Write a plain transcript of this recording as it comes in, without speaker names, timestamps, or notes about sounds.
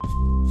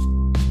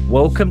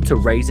Welcome to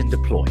Raise and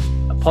Deploy,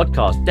 a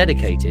podcast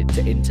dedicated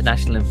to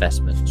international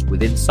investments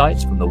with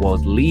insights from the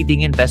world's leading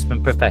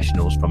investment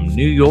professionals from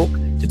New York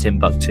to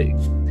Timbuktu.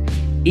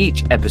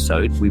 Each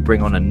episode, we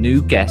bring on a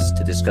new guest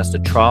to discuss the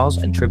trials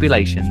and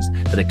tribulations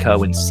that occur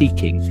when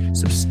seeking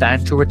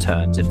substantial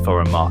returns in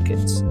foreign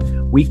markets.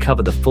 We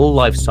cover the full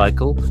life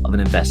cycle of an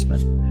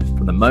investment,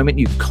 from the moment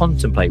you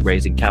contemplate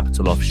raising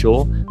capital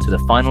offshore to the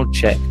final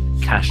check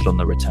cashed on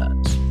the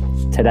returns.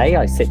 Today,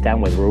 I sit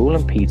down with Rahul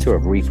and Peter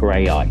of Ripa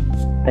AI.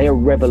 They are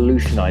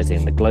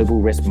revolutionizing the global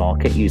risk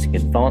market using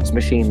advanced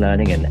machine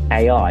learning and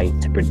AI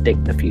to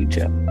predict the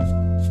future.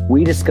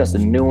 We discuss the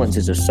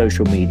nuances of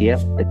social media,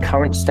 the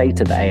current state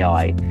of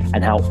AI,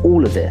 and how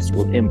all of this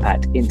will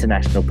impact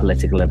international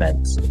political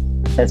events.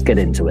 Let's get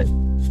into it.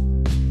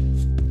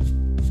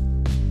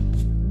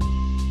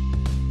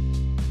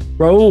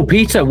 Rahul,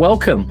 Peter,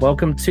 welcome.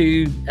 Welcome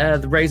to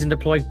the Raise and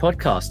Deploy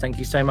podcast. Thank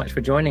you so much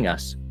for joining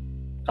us.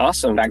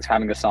 Awesome. Thanks for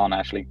having us on,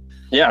 Ashley.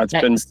 Yeah,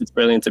 it's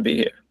brilliant to be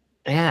here.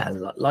 Yeah,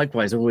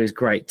 likewise. Always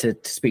great to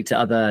speak to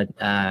other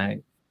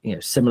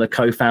similar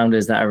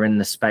co-founders that are in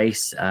the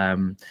space.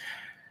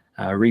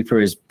 Ripa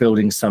is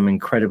building some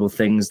incredible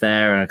things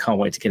there, and I can't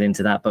wait to get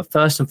into that. But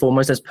first and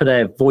foremost, let's put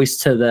a voice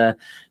to the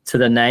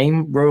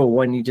name. Rahul,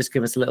 why don't you just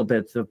give us a little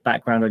bit of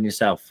background on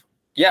yourself?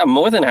 Yeah,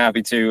 more than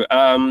happy to.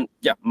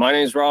 My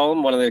name is Rahul.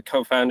 I'm one of the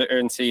co-founder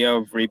and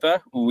CEO of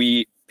Ripa.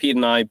 Pete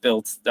and I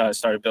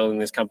started building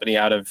this company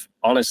out of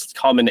honest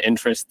common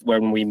interest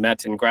when we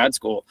met in grad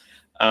school.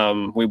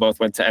 We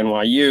both went to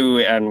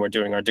NYU and we're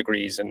doing our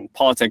degrees in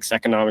politics,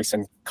 economics,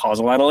 and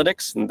causal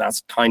analytics. And that's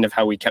kind of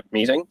how we kept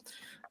meeting.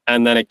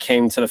 And then it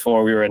came to the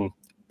fore. We were in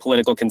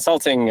political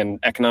consulting and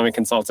economic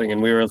consulting,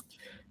 and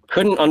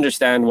couldn't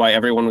understand why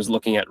everyone was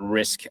looking at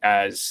risk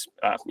as,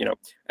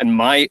 in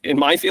my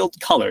field,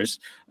 colors.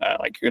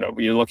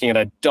 You're looking at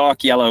a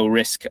dark yellow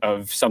risk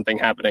of something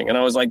happening. And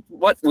I was like,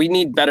 what? We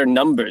need better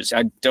numbers.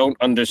 I don't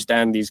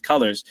understand these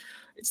colors.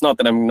 It's not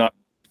that I'm not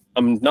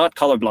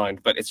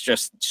colorblind, but it's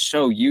just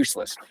so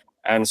useless.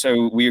 And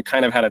so we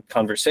kind of had a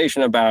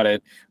conversation about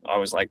it. I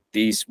was like,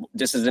 this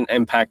isn't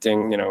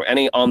impacting,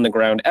 any on the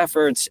ground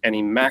efforts,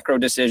 any macro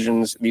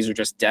decisions. These are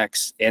just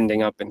decks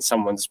ending up in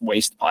someone's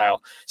waste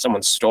pile,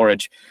 someone's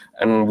storage.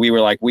 And we were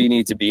like, we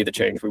need to be the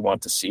change we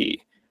want to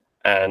see.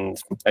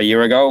 And a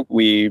year ago,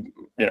 we,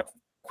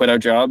 quit our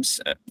jobs,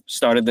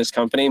 started this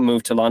company,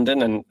 moved to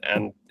London,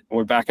 and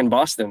we're back in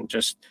Boston,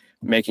 just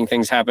making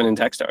things happen in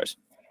Techstars.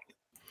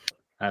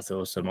 That's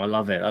awesome. I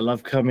love it. I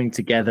love coming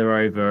together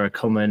over a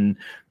common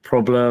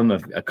problem,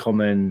 a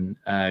common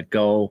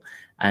goal,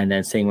 and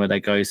then seeing where they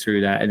go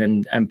through that.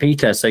 And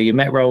Peter, so you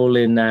met Rahul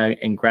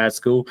in grad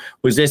school.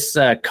 Was this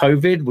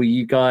COVID? Were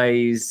you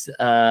guys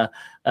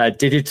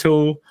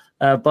digital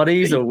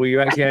buddies, or were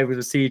you actually able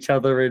to see each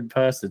other in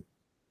person?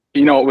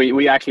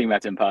 We actually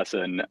met in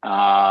person,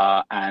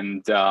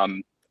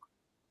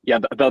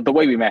 the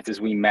way we met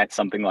is we met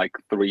something like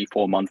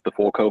 3-4 months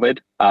before COVID.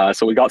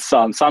 So we got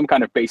some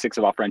kind of basics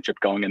of our friendship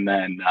going, and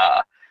then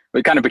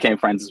we kind of became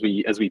friends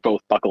as we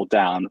both buckled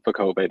down for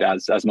COVID,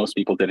 as most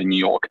people did in New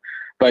York.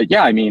 But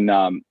yeah, we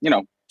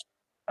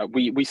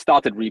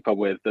started Ripa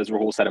with, as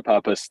Rahul said, a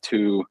purpose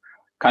to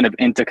kind of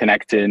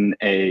interconnect in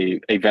a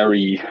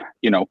very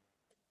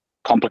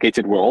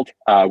complicated world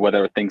where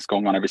there are things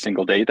going on every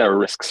single day. There are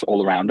risks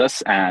all around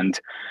us, and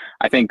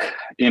I think,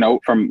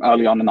 from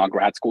early on in our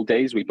grad school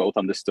days, we both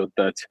understood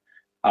that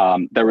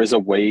there is a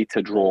way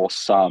to draw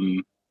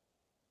some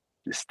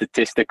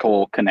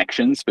statistical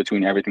connections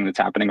between everything that's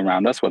happening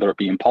around us, whether it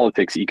be in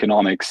politics,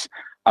 economics,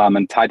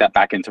 and tie that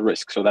back into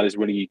risk. So that is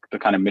really the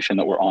kind of mission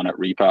that we're on at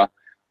Ripa.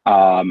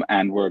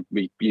 And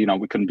we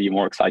couldn't be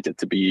more excited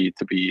to be,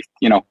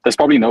 there's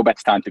probably no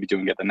better time to be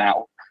doing it than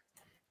now.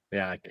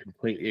 Yeah, I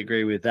completely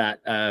agree with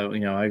that.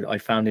 I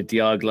founded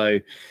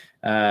Diaglo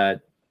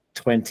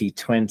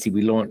 2020.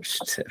 We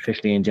launched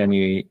officially in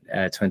January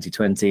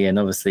 2020, and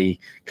obviously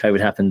COVID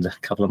happened a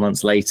couple of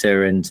months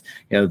later, and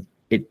it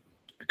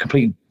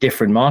completely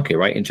different market,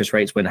 right? Interest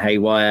rates went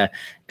haywire,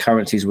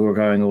 currencies were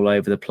going all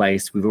over the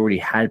place. We've already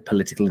had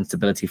political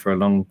instability for a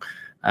long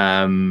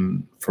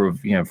for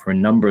a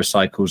number of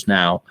cycles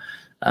now.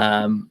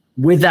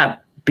 With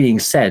that being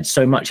said,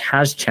 so much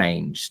has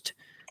changed.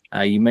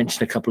 You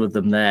mentioned a couple of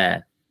them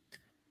there.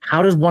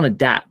 How does one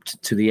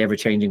adapt to the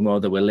ever-changing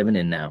world that we're living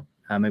in now?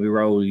 Maybe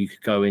Rahul, you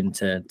could go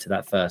into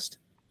that first.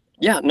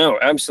 Yeah, no,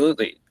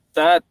 absolutely.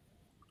 That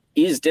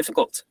is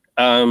difficult.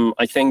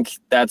 I think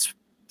that's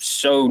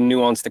so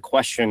nuanced a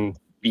question,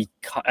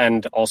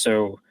 and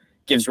also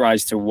gives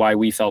rise to why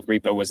we felt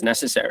Ripa was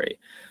necessary.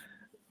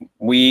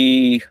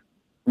 We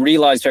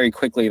realized very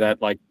quickly that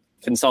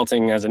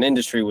consulting as an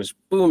industry was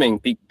booming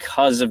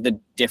because of the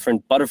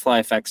different butterfly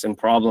effects and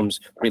problems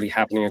really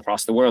happening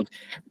across the world.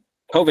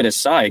 COVID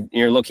aside,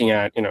 you're looking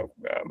at,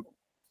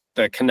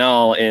 the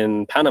canal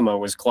in Panama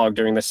was clogged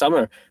during the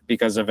summer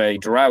because of a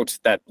drought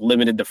that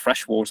limited the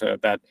fresh water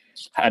that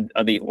had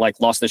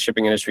lost the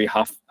shipping industry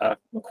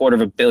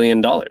 $250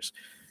 million.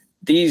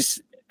 These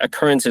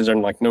occurrences are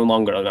no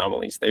longer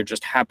anomalies. They're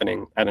just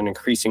happening at an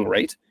increasing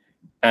rate.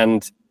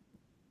 And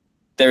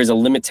there is a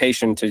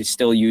limitation to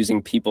still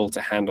using people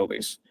to handle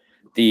these.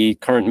 The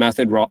current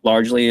method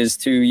largely is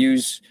to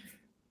use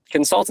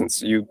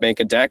consultants. You make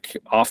a deck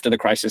after the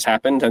crisis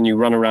happened and you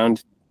run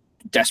around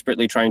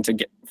desperately trying to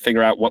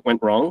figure out what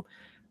went wrong.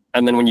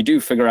 And then when you do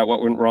figure out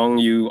what went wrong,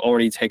 you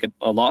already take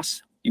a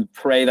loss. You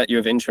pray that you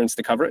have insurance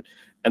to cover it,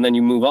 and then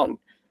you move on.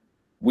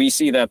 We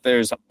see that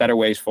there's better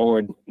ways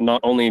forward,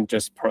 not only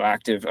just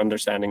proactive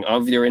understanding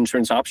of your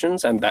insurance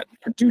options and that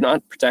do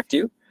not protect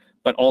you,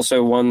 but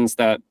also ones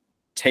that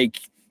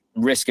take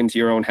risk into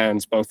your own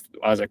hands, both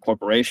as a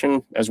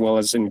corporation as well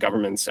as in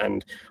governments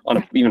and on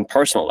an even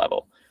personal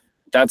level.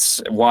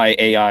 That's why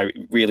AI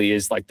really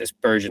is like this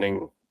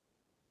burgeoning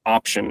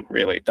option,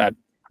 really, that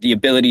the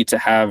ability to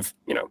have,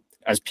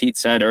 as Pete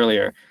said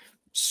earlier,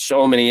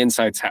 so many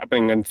insights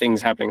happening and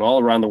things happening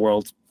all around the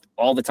world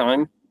all the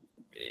time.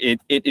 It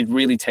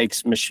really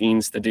takes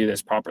machines to do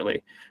this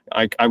properly.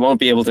 I won't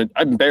be able to,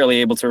 I'm barely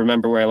able to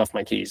remember where I left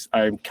my keys.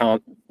 I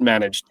can't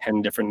manage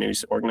 10 different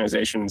news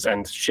organizations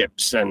and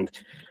ships and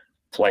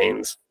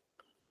planes.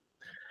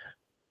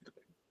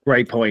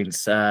 Great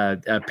points.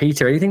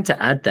 Peter, anything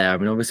to add there? I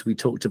mean, obviously we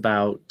talked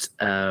about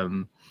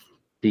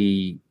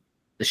the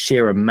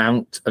sheer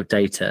amount of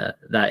data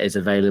that is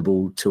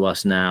available to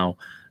us now,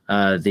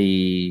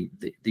 the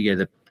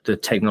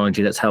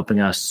technology that's helping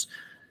us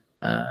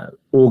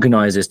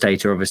organize this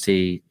data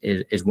obviously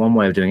is one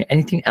way of doing it.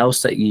 Anything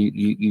else that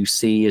you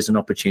see as an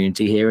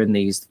opportunity here in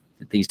these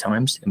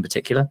times in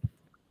particular?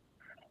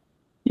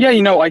 Yeah,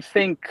 I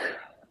think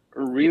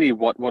really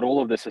what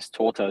all of this has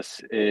taught us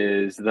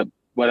is that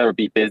whether it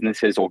be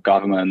businesses or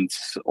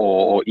governments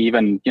or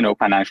even,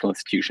 financial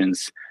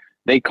institutions,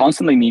 they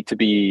constantly need to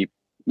be,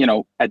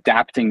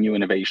 adapting new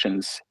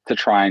innovations to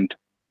try and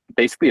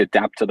basically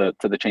adapt to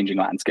the changing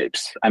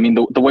landscapes. I mean,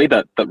 the way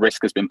that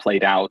risk has been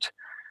played out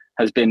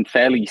has been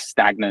fairly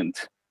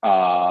stagnant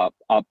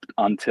up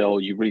until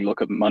you really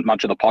look at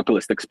much of the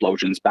populist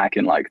explosions back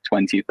in like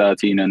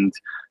 2013 and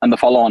the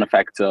follow-on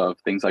effect of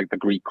things like the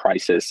Greek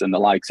crisis and the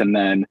likes, and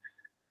then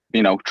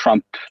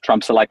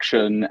Trump's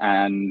election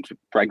and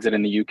Brexit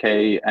in the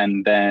UK,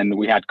 and then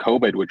we had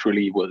COVID, which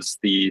really was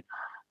the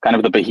kind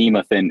of the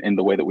behemoth in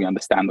the way that we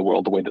understand the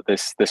world, the way that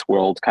this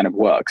world kind of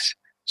works.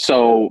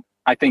 So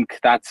I think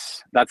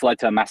that's led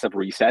to a massive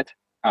reset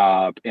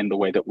in the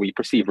way that we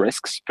perceive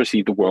risks,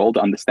 perceive the world,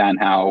 understand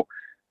how,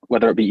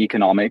 whether it be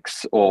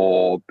economics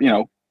or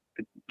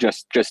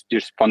just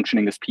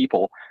functioning as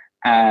people.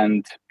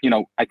 And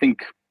I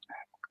think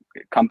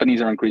companies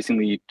are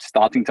increasingly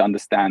starting to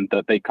understand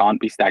that they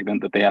can't be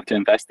stagnant, that they have to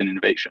invest in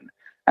innovation.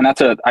 And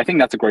I think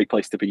that's a great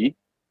place to be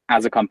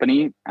as a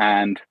company,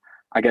 and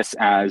I guess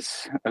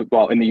as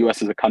well in the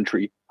US as a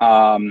country,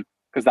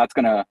 because that's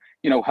going to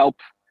help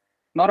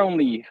not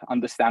only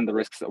understand the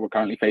risks that we're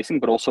currently facing,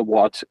 but also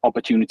what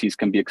opportunities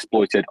can be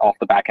exploited off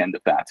the back end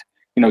of that.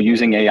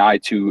 Using AI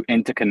to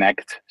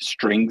interconnect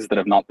strings that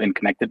have not been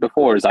connected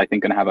before is, I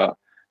think, going to have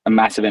a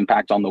massive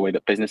impact on the way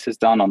that business is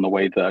done, on the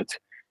way that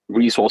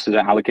resources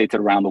are allocated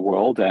around the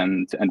world,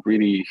 and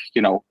really,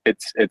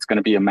 it's going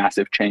to be a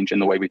massive change in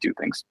the way we do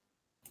things.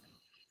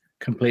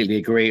 Completely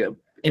agree.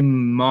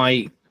 In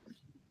my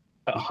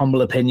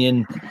humble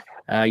opinion,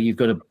 you've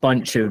got a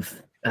bunch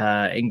of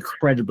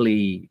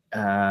incredibly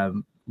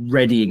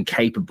ready and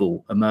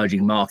capable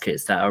emerging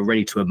markets that are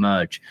ready to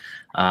emerge,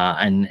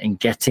 and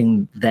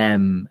getting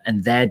them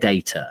and their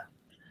data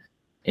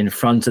in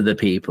front of the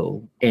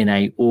people in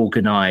a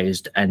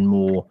organized and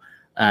more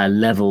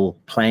level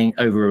playing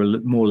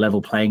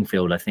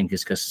field, I think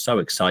is just so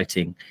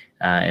exciting,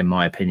 in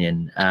my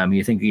opinion.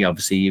 You're thinking,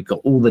 obviously, you've got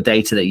all the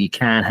data that you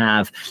can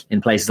have in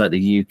places like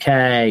the UK,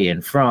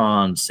 in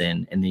France,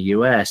 in the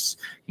US,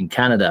 in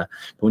Canada.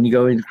 But when you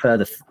go in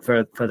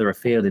further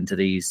afield into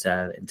these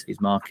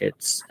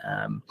markets,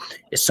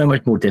 it's so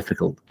much more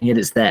difficult. And yet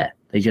it's there.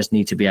 They just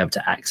need to be able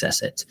to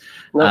access it.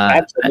 No,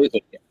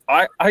 absolutely.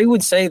 I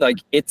would say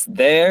it's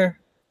there.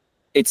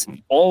 It's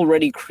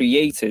already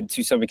created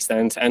to some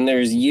extent, and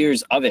there's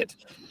years of it.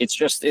 It's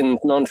just in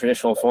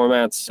non-traditional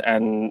formats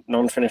and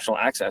non-traditional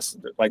access.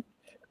 Like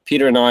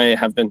Peter and I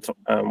have been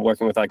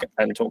working with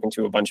and talking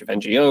to a bunch of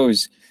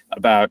NGOs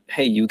about,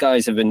 hey, you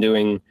guys have been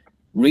doing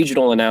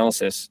regional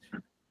analysis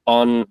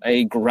on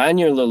a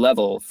granular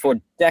level for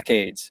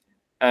decades,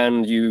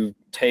 and you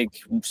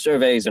take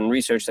surveys and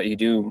research that you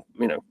do,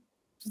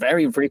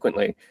 very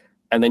frequently,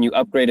 and then you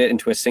upgrade it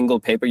into a single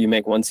paper you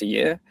make once a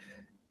year.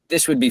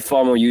 This would be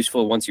far more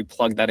useful once you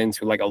plug that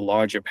into a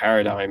larger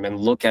paradigm and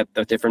look at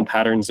the different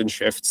patterns and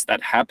shifts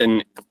that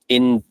happen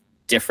in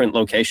different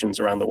locations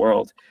around the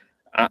world.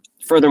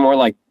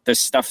 Furthermore, the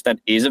stuff that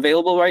is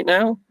available right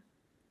now,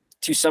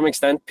 to some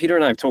extent, Peter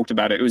and I have talked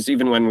about it. It was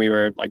even when we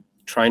were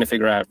trying to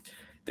figure out,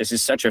 this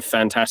is such a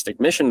fantastic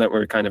mission that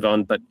we're kind of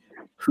on, but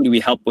who do we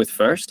help with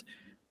first?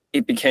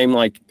 It became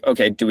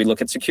okay, do we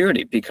look at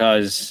security?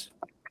 Because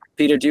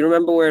Peter, do you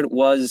remember where it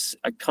was?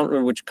 I can't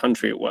remember which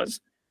country it was.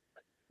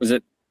 Was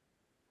it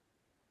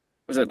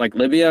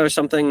Libya or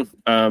something?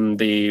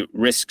 The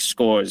risk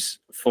scores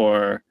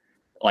for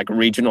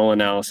regional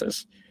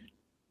analysis.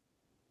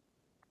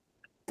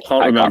 I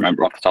can't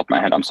remember off the top of my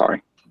head. I'm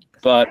sorry.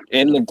 But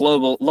in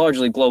the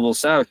largely global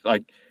South,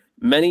 like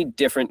many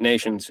different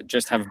nations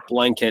just have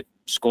blanket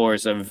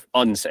scores of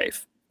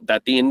unsafe,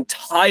 that the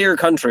entire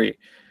country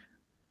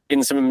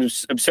in some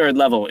absurd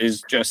level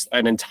is just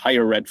an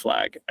entire red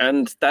flag.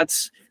 And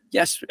that's,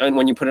 yes, and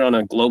when you put it on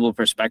a global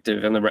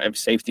perspective and the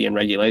safety and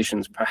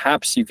regulations,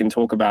 perhaps you can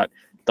talk about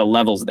the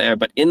levels there.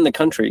 But in the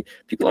country,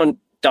 people aren't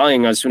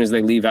dying as soon as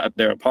they leave out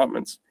their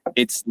apartments.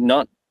 It's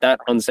not that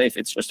unsafe.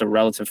 It's just a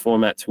relative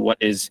format to what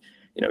is,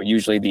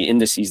 usually the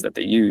indices that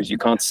they use. You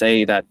can't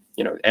say that,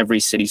 every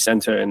city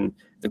center in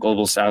the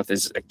global South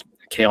is a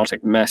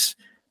chaotic mess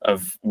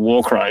of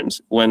war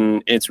crimes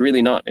when it's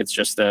really not. It's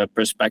just a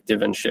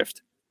perspective and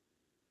shift.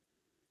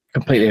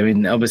 Completely. I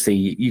mean, obviously,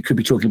 you could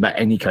be talking about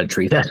any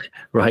country there,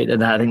 right?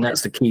 And I think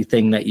that's the key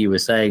thing that you were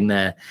saying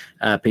there,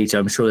 Peter.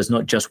 I'm sure there's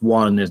not just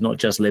one, there's not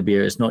just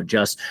Libya, it's not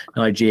just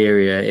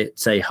Nigeria,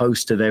 it's a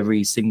host of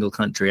every single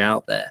country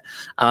out there.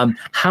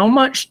 How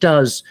much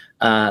does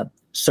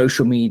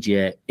social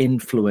media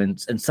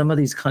influence and some of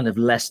these kind of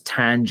less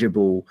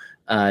tangible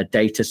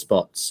data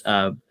spots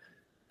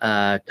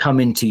come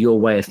into your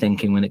way of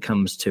thinking when it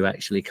comes to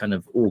actually kind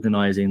of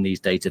organizing these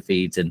data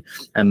feeds and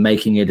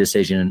making a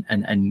decision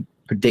and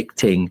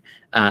predicting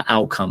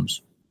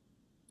outcomes?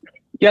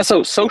 Yeah,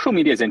 so social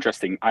media is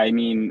interesting. I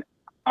mean,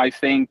 I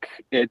think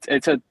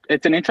it's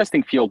an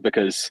interesting field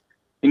because,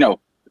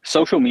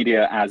 social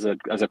media as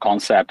a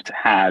concept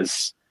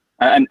has,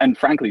 and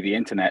frankly, the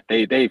internet,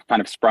 they've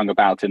kind of sprung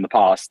about in the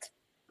past,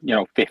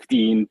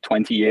 15,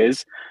 20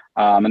 years.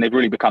 And they've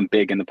really become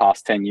big in the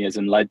past 10 years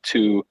and led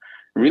to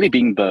really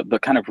being the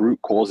kind of root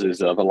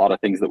causes of a lot of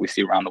things that we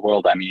see around the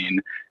world. I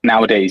mean,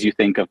 nowadays you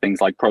think of things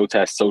like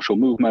protests, social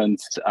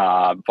movements,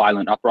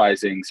 violent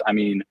uprisings. I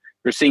mean,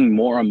 you're seeing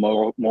more and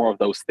more of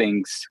those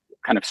things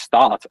kind of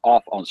start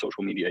off on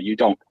social media. You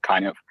don't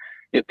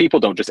people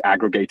don't just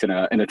aggregate in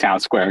a town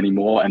square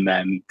anymore and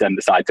then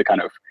decide to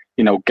kind of,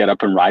 get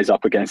up and rise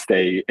up against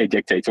a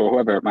dictator or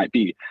whoever it might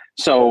be.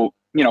 So,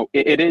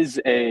 it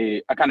is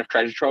a kind of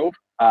treasure trove,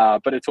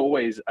 but it's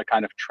always a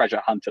kind of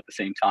treasure hunt at the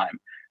same time.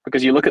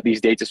 Because you look at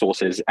these data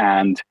sources,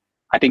 and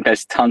I think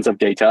there's tons of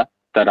data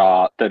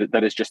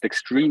that is just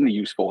extremely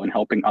useful in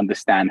helping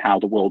understand how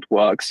the world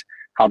works,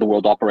 how the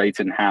world operates,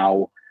 and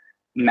how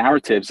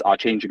narratives are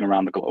changing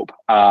around the globe.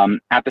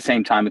 At the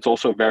same time, it's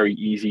also very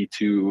easy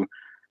to,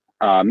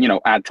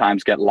 at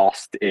times get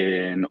lost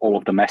in all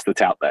of the mess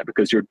that's out there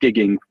because you're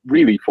digging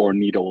really for a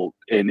needle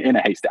in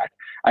a haystack.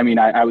 I mean,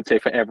 I would say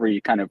for every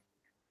kind of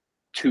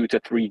 2 to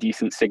 3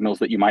 decent signals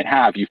that you might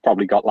have, you've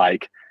probably got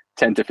like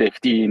 10 to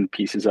 15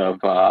 pieces of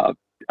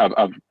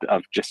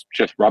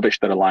just rubbish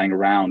that are lying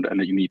around and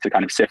that you need to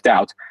kind of sift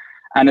out.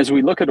 And as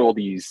we look at all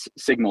these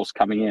signals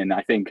coming in,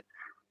 I think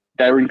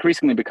they're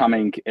increasingly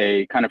becoming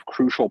a kind of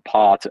crucial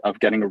part of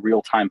getting a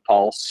real-time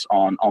pulse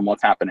on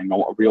what's happening, on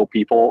what real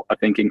people are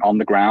thinking on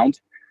the ground,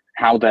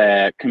 how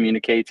they're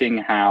communicating,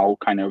 how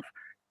kind of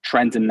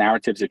trends and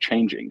narratives are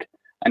changing.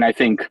 And I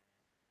think,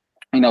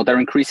 they're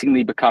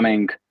increasingly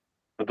becoming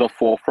the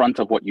forefront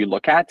of what you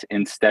look at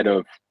instead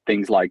of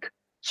things like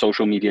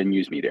social media and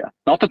news media.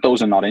 Not that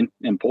those are not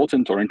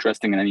important or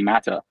interesting in any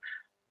matter,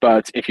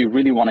 but if you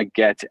really want to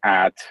get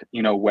at,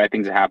 where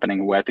things are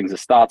happening, where things are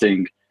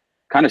starting,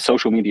 kind of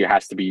social media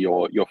has to be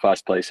your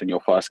first place and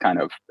your first kind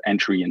of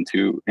entry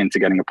into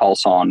getting a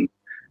pulse on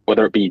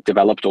whether it be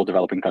developed or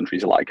developing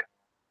countries alike.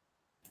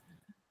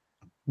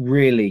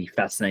 Really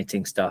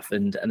fascinating stuff,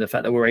 and the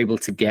fact that we're able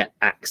to get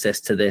access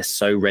to this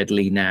so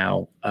readily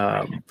now.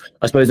 I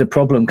suppose the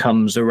problem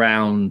comes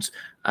around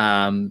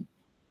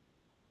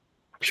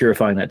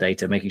purifying that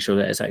data, making sure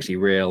that it's actually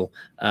real.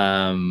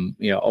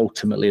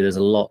 Ultimately, there's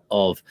a lot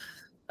of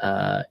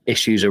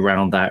issues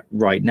around that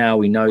right now.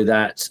 We know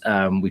that.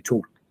 We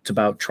talked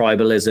about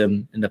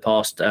tribalism in the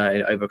past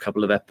over a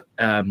couple of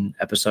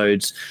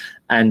episodes,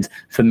 and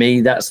for me,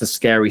 that's the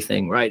scary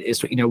thing, right?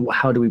 It's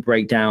how do we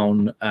break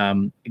down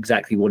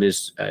exactly what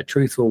is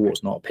truthful,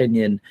 what's not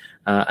opinion,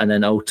 and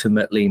then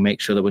ultimately make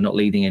sure that we're not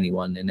leading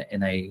anyone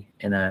in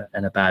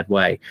a bad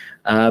way.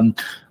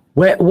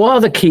 What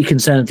are the key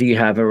concerns that you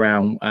have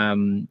around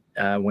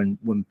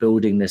when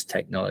building this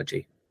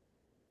technology?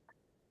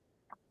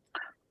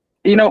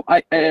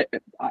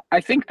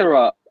 I think there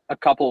are a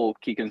couple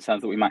key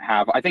concerns that we might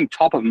have. I think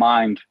top of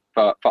mind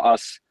for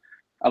us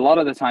a lot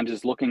of the times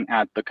is looking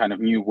at the kind of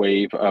new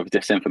wave of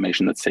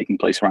disinformation that's taking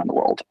place around the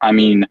world. I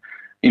mean,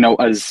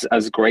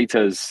 as great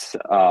as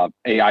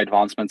AI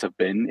advancements have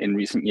been in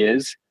recent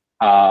years,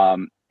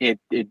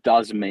 it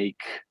does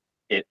make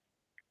it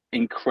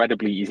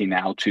incredibly easy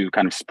now to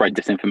kind of spread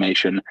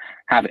disinformation,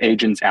 have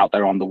agents out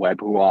there on the web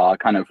who are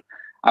kind of,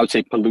 I would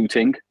say,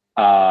 polluting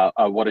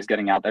what is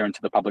getting out there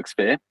into the public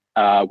sphere,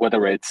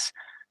 whether it's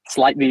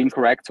slightly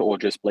incorrect or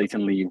just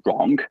blatantly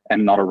wrong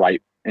and not a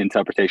right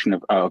interpretation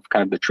of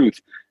kind of the truth.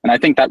 And I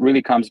think that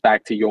really comes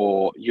back to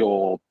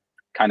your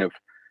kind of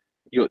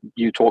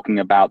you talking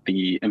about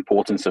the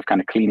importance of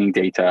kind of cleaning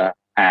data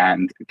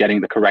and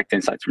getting the correct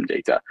insights from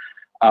data.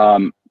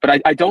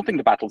 But I don't think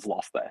the battle's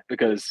lost there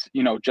because,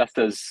 just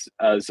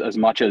as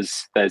much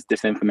as there's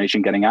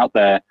disinformation getting out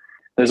there,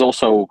 there's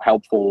also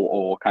helpful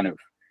or kind of,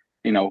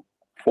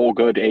 for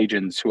good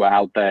agents who are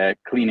out there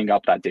cleaning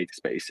up that data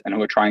space and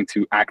who are trying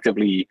to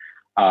actively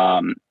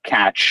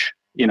catch,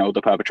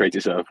 the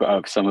perpetrators of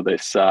some of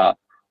this,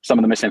 some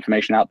of the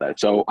misinformation out there.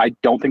 So I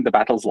don't think the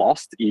battle's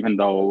lost, even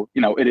though,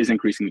 it is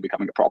increasingly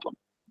becoming a problem.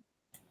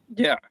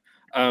 Yeah,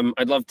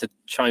 I'd love to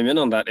chime in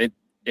on that.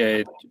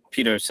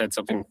 Peter said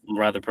something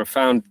rather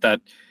profound,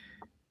 that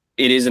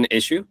it is an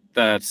issue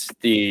that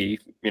the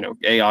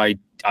AI,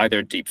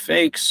 either deep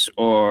fakes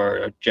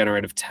or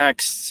generative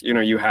texts,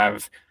 you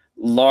have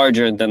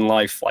larger than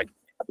life like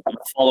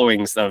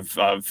followings of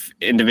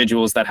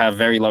individuals that have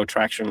very low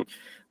traction.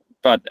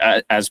 But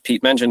as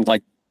Pete mentioned,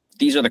 like,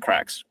 these are the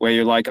cracks where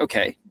you're like,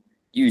 okay,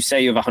 you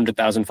say you have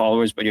 100,000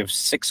 followers, but you have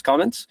 6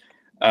 comments.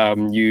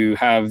 You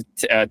have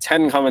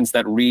 10 comments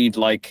that read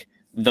like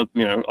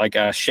like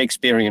a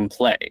Shakespearean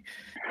play.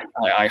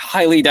 I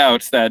highly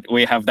doubt that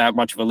we have that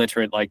much of a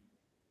literate, like,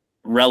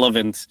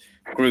 relevant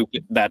group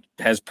that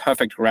has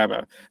perfect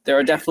grammar. There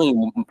are definitely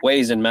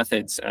ways and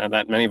methods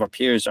that many of our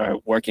peers are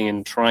working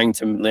in trying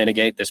to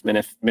mitigate this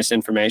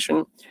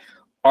misinformation.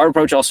 Our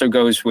approach also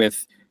goes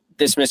with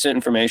this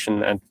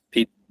misinformation, and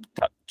Pete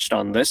touched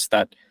on this,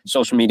 that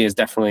social media is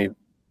definitely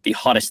the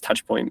hottest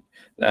touch point.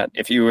 That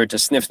if you were to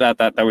sniff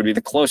that would be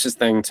the closest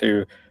thing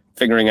to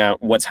figuring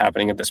out what's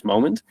happening at this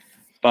moment.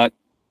 But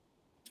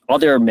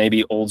other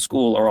maybe old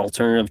school or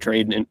alternative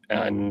trade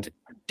and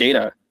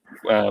data,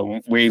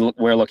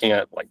 we're looking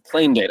at like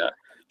plain data,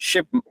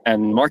 ship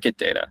and market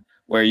data,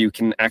 where you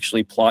can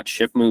actually plot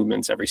ship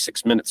movements every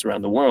 6 minutes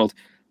around the world,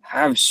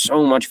 have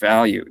so much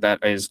value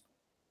that is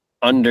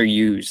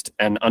underused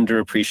and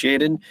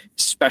underappreciated,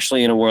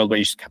 especially in a world where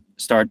you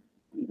start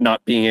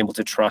not being able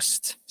to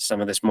trust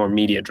some of this more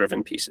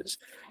media-driven pieces.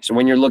 So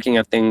when you're looking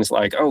at things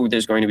like, oh,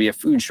 there's going to be a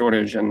food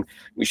shortage and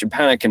we should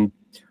panic and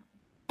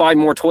buy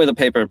more toilet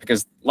paper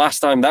because last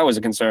time that was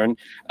a concern,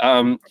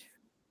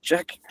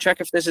 check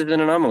if this is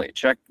an anomaly.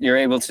 Check, you're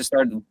able to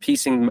start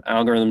piecing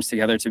algorithms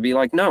together to be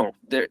like, no,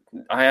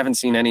 I haven't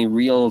seen any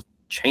real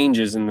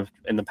changes in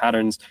the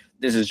patterns.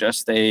 This is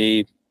just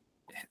a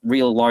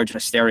real large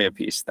hysteria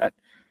piece that,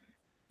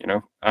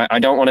 I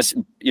don't want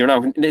to,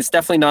 it's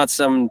definitely not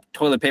some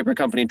toilet paper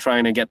company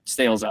trying to get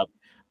sales up,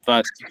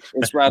 but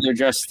it's rather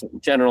just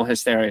general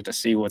hysteria to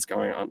see what's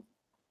going on.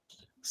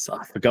 So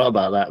I forgot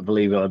about that,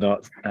 believe it or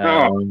not.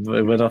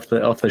 It went off the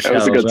shelves. It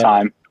was a good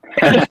time.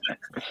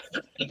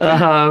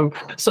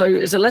 So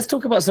let's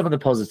talk about some of the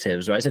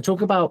positives, right? So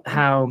talk about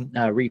how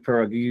Ripa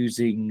are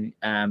using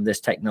this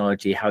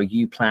technology, how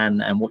you plan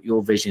and what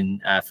your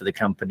vision for the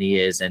company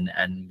is, and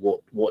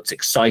what's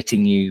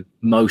exciting you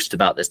most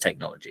about this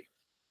technology.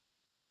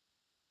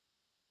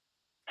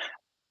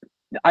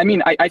 I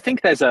mean, I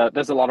think there's a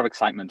lot of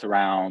excitement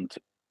around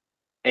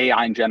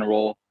AI in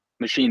general,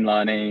 machine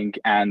learning,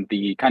 and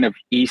the kind of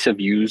ease of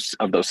use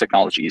of those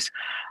technologies.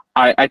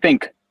 I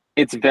think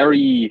it's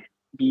very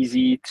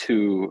easy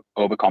to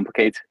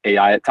overcomplicate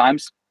AI at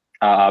times.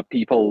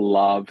 People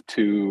love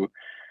to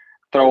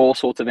throw all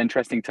sorts of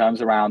interesting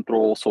terms around, throw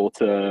all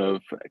sorts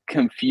of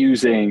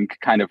confusing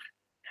kind of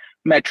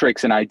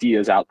metrics and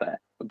ideas out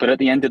there. But at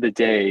the end of the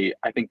day,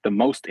 I think the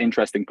most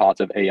interesting part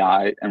of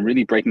AI, and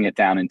really breaking it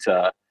down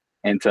into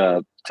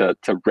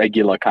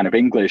regular kind of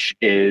English,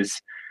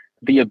 is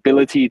the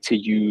ability to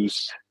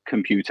use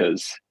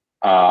computers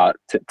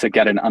to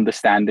get an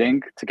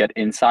understanding, to get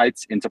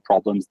insights into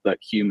problems that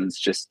humans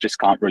just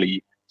can't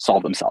really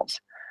solve themselves.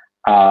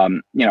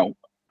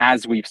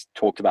 As we've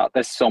talked about,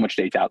 there's so much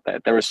data out there.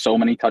 There are so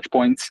many touch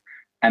points,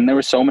 and there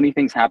are so many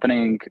things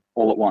happening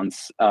all at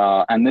once.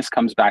 And this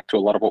comes back to a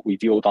lot of what we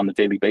deal with on a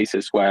daily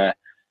basis, where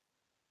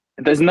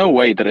there's no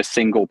way that a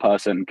single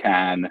person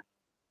can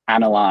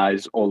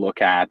analyze or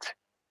look at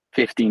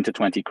 15 to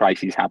 20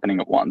 crises happening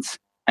at once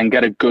and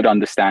get a good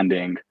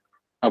understanding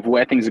of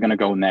where things are going to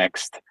go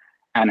next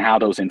and how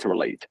those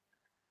interrelate.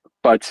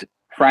 But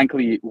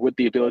frankly, with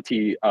the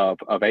ability of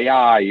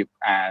AI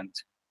and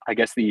I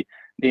guess the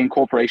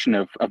incorporation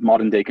of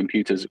modern day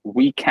computers,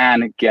 we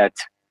can get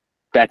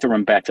better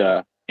and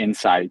better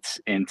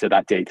insights into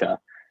that data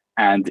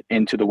and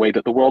into the way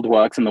that the world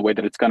works and the way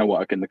that it's going to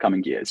work in the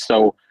coming years.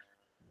 So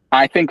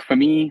I think for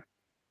me,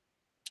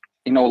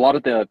 a lot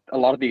of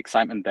the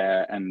excitement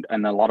there and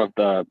a lot of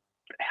the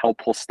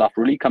helpful stuff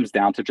really comes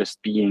down to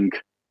just being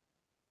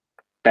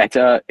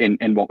better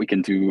in what we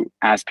can do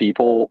as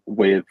people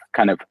with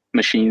kind of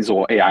machines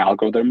or AI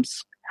algorithms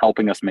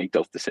helping us make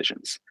those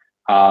decisions.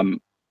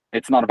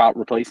 It's not about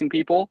replacing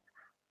people.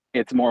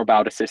 It's more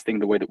about assisting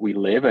the way that we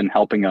live and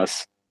helping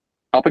us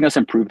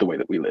improve the way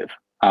that we live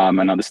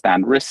and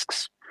understand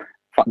risks,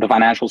 the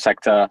financial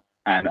sector,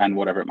 and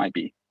whatever it might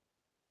be.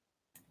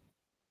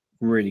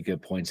 Really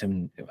good points.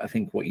 And I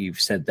think what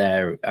you've said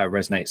there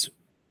resonates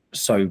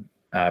so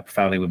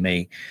profoundly with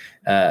me.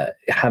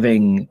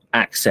 Having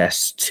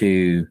access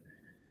to,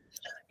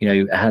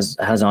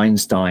 has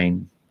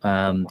Einstein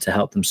to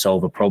help them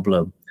solve a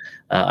problem.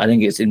 I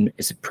think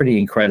it's pretty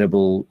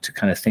incredible to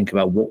kind of think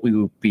about what we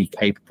would be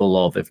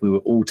capable of if we were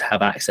all to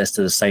have access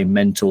to the same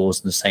mentors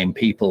and the same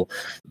people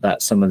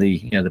that some of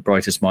the the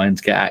brightest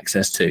minds get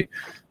access to.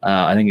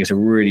 I think it's a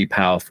really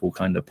powerful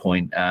kind of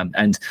point.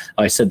 And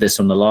I said this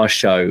on the last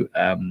show.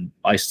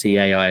 I see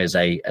AI as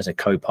a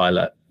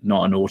co-pilot,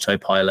 not an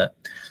autopilot.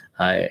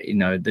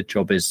 The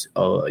job is,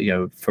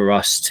 for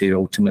us to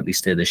ultimately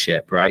steer the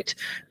ship, right?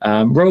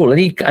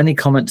 Rahul, any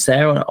comments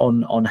there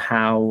on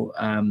how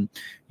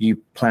you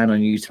plan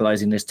on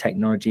utilizing this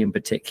technology in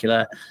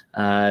particular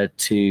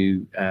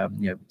to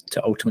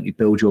ultimately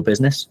build your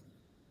business?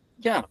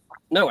 Yeah,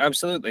 no,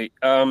 absolutely.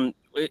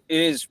 It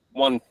is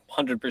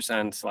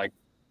 100% like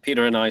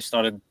Peter and I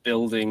started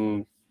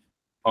building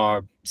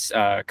our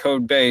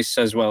code base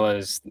as well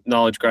as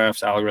knowledge graphs,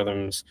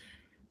 algorithms,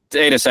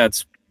 data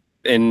sets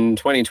in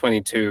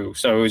 2022.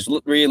 So it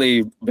was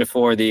really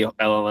before the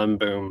LLM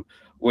boom,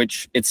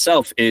 which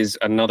itself is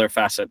another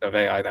facet of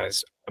AI that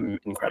is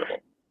incredible.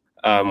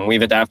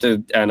 We've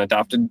adapted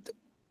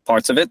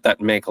parts of it that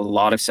make a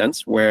lot of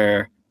sense,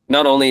 where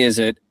not only is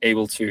it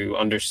able to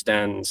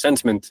understand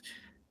sentiment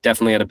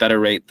definitely at a better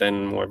rate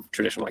than more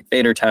traditional like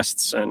beta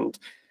tests and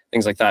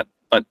things like that,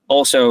 but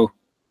also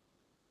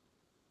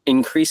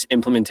increase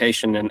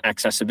implementation and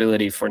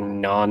accessibility for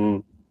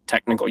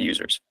non-technical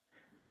users,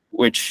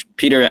 which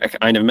Peter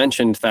kind of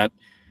mentioned, that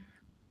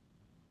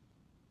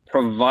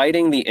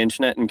providing the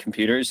internet and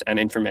computers and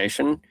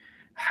information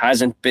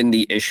hasn't been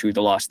the issue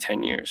the last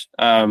 10 years.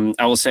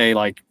 I will say,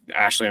 like,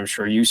 Ashley, I'm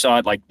sure you saw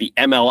it, like the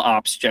ML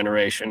ops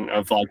generation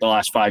of like the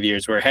last 5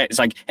 years, where it's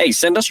like, hey,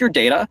 send us your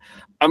data.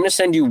 I'm going to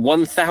send you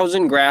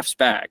 1,000 graphs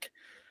back,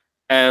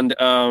 and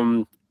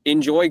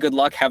enjoy, good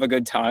luck, have a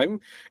good time.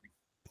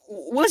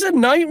 Was a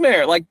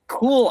nightmare. Like,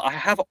 cool, I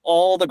have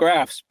all the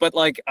graphs, but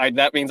like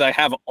that means I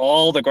have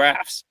all the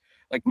graphs.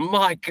 Like,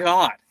 my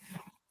God.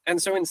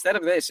 And so instead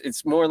of this,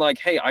 it's more like,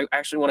 hey, I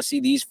actually want to see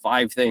these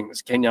 5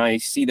 things. Can I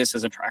see this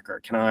as a tracker?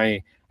 Can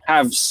I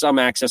have some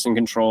access and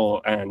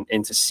control and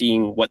into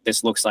seeing what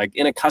this looks like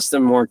in a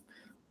custom, more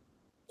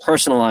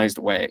personalized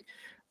way?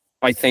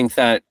 I think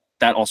that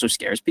also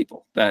scares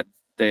people, that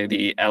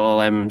the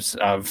LLMs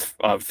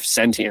of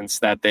sentience,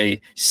 that they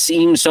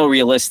seem so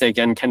realistic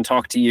and can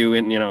talk to you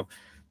in,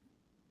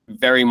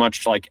 very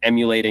much like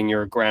emulating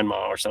your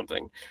grandma or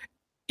something,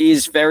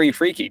 is very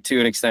freaky to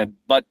an extent.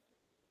 But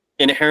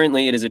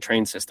inherently, it is a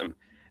trained system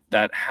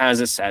that has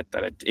a set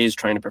that it is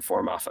trying to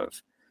perform off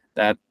of,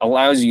 that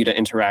allows you to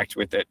interact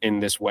with it in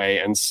this way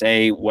and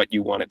say what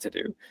you want it to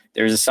do.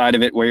 There's a side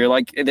of it where you're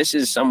like, this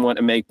is somewhat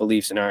a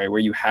make-believe scenario where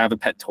you have a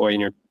pet toy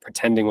and you're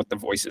pretending what the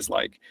voice is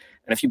like.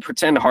 And if you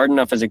pretend hard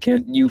enough as a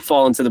kid, you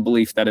fall into the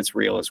belief that it's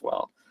real as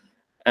well.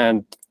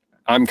 And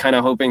I'm kind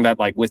of hoping that,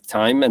 like, with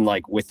time and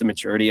like with the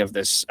maturity of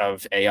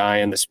AI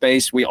in the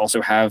space, we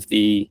also have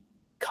the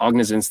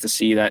cognizance to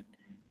see that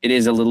it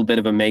is a little bit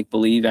of a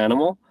make-believe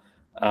animal.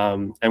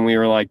 And we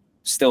were like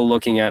still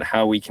looking at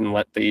how we can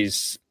let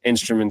these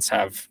instruments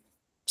have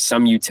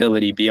some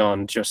utility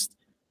beyond just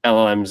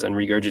LLMs and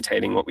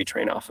regurgitating what we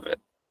train off of it.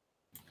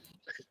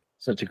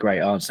 Such a great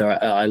answer.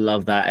 I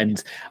love that.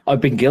 And I've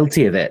been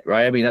guilty of it,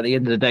 right? I mean, at the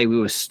end of the day, we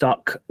were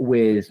stuck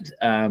with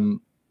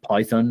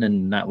Python,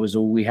 and that was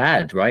all we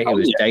had, right? It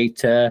was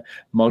data,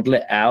 model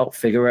it out,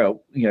 figure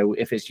out,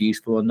 if it's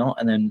useful or not,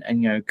 and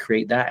then,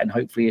 create that, and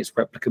hopefully it's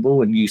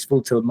replicable and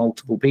useful to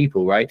multiple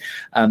people, right?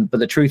 But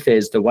the truth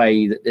is, the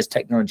way that this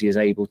technology is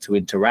able to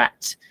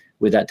interact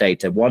with that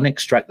data, one,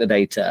 extract the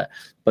data,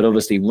 but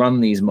obviously run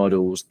these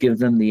models, give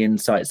them the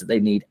insights that they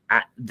need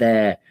at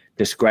their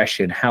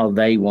discretion, how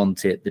they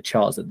want it, the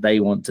charts that they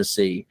want to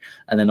see,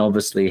 and then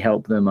obviously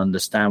help them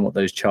understand what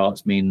those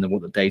charts mean and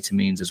what the data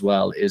means as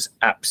well, is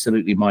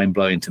absolutely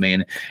mind-blowing to me.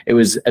 And it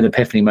was an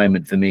epiphany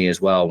moment for me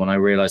as well when I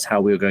realized how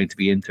we were going to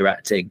be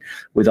interacting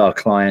with our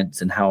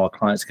clients, and how our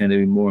clients are going to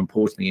be, more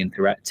importantly,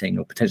 interacting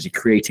or potentially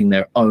creating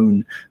their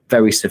own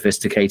very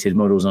sophisticated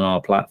models on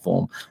our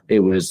platform. It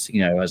was,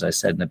 as I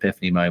said, an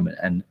epiphany moment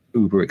and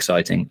uber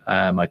exciting.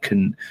 I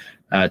couldn't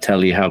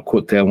tell you how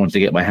quickly I wanted to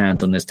get my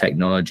hands on this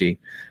technology.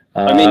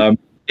 I mean,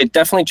 it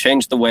definitely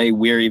changed the way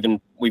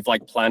we've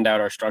like planned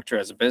out our structure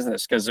as a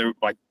business, because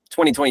like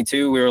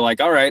 2022, we were like,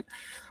 all right,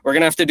 we're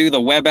going to have to do the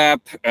web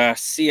app,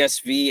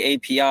 CSV,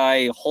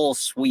 API, whole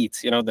suite,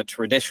 the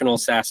traditional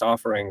SaaS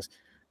offerings.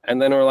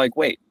 And then we're like,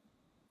 wait,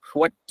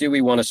 what do we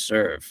want to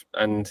serve?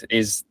 And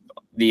is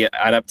the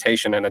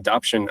adaptation and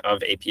adoption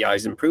of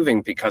APIs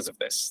improving because of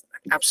this?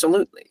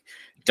 Absolutely.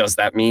 Does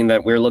that mean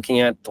that we're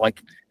looking at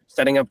like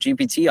setting up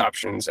GPT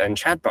options and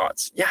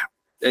chatbots? Yeah,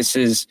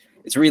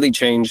 it's really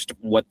changed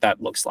what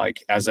that looks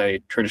like as a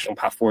traditional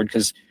path forward,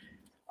 because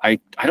I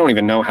don't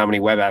even know how many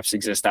web apps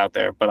exist out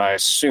there, but I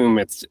assume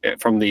it's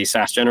from the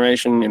SaaS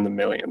generation in the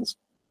millions.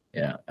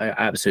 Yeah,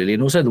 absolutely.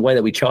 And also the way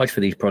that we charge for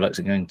these products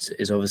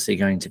is obviously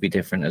going to be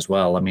different as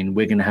well. I mean,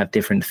 we're going to have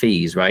different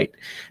fees, right?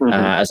 Mm-hmm.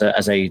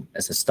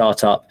 As a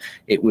startup,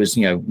 it was,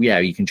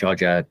 you can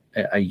charge a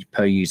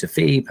per user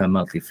fee, per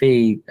monthly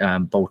fee,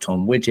 bolt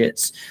on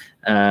widgets,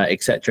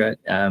 etc.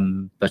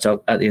 But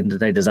at the end of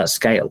the day, does that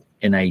scale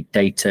in a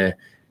data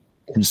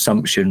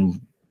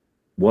consumption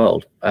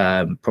world.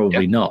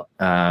 Probably not.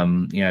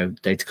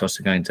 Data costs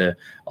are going to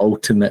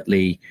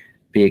ultimately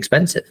be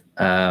expensive,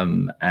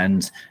 and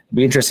it'd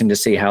be interesting to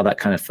see how that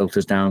kind of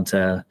filters down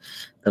to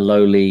the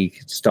lowly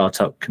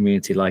startup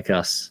community like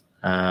us.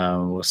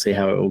 We'll see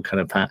how it all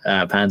kind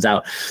of pans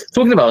out.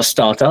 Talking about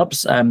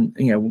startups,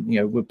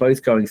 we're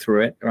both going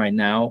through it right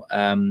now.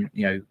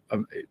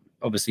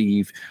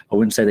 Obviously, I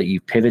wouldn't say that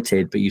you've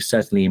pivoted, but you've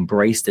certainly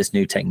embraced this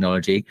new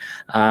technology.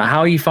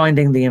 How are you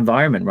finding the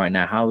environment right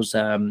now? How's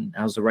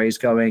the raise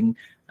going?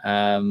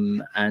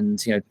 And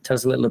tell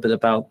us a little bit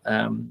about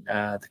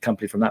the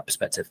company from that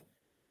perspective.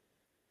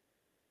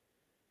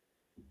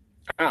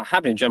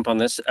 Happy to jump on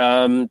this.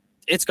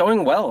 It's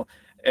going well.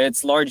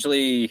 It's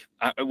largely,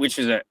 which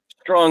is a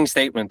strong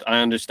statement. I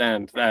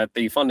understand that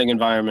the funding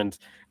environment,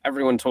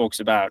 everyone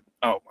talks about,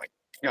 oh my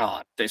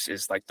God, this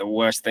is like the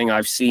worst thing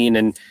I've seen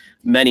in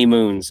many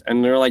moons.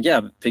 And they're like,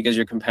 yeah, because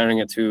you're comparing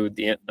it to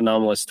the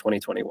anomalous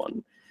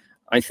 2021.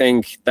 I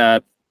think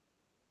that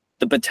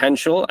the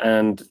potential,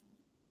 and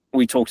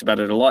we talked about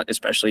it a lot,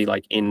 especially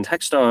like in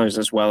Techstars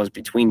as well as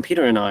between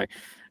Peter and I,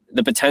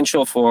 the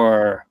potential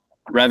for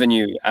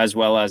revenue as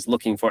well as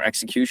looking for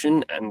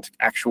execution and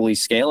actually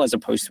scale as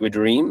opposed to a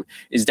dream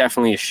is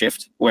definitely a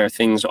shift where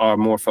things are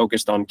more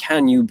focused on,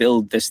 can you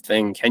build this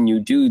thing? Can you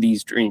do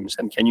these dreams?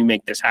 And can you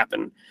make this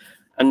happen?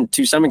 And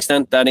to some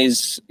extent, that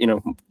is,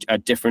 a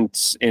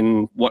difference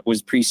in what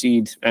was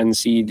pre-seed and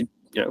seed,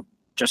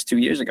 just 2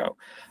 years ago.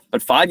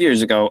 But 5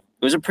 years ago,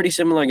 it was a pretty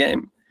similar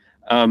game.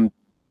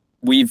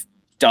 We've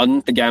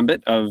done the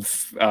gambit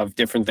of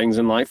different things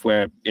in life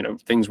where,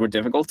 things were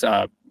difficult.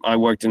 I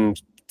worked in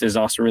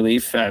disaster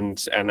relief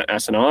and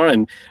S&R,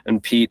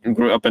 and Pete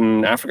grew up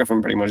in Africa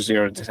from pretty much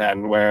 0 to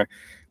 10, where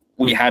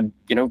we had,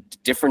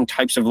 different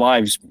types of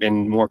lives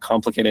in more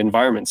complicated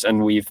environments.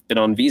 And we've been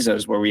on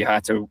visas where we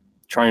had to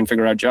try and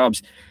figure out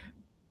jobs.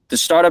 The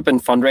startup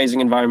and fundraising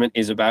environment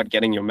is about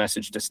getting your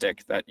message to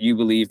stick, that you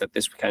believe that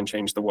this can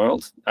change the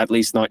world, at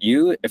least not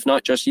you, if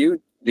not just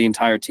you, the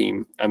entire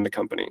team and the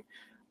company.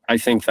 I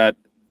think that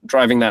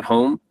driving that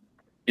home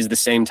is the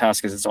same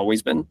task as it's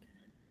always been.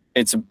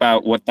 It's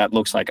about what that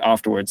looks like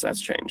afterwards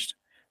that's changed.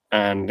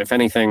 And if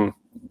anything,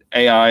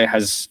 AI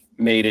has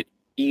made it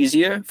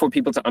easier for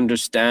people to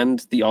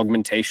understand the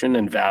augmentation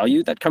and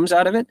value that comes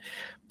out of it.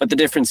 But the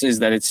difference is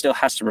that it still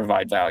has to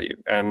provide value.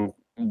 And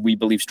we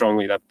believe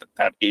strongly that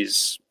that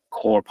is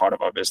core part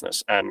of our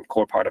business and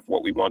core part of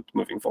what we want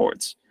moving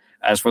forwards.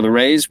 As for the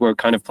raise, we're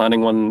kind of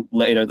planning one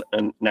later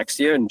next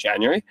year in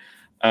January.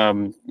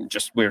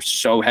 We're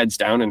so heads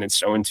down and it's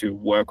so into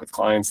work with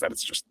clients that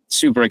it's just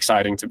super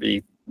exciting to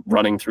be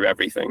running through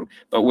everything.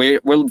 But we're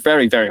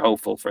very, very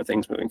hopeful for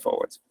things moving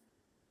forward.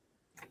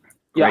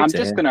 Yeah, I'm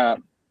just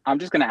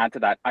gonna add to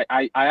that.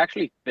 I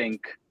actually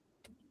think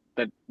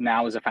that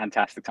now is a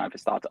fantastic time for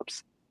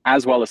startups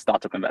as well as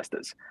startup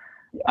investors.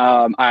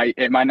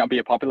 It might not be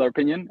a popular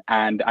opinion,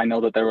 and I know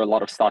that there are a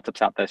lot of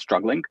startups out there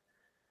struggling,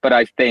 but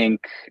I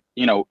think,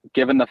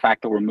 given the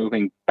fact that we're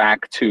moving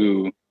back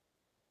to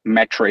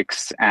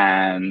metrics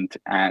and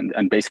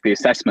basically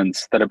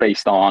assessments that are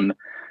based on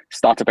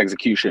startup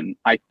execution,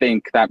 I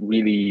think that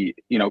really,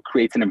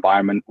 creates an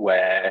environment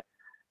where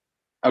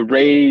a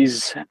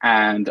raise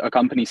and a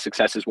company's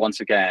success is once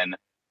again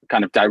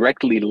kind of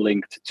directly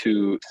linked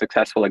to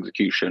successful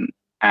execution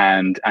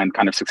and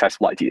kind of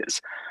successful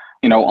ideas.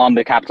 On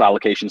the capital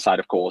allocation side,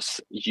 of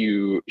course,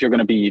 you're going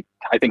to be,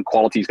 I think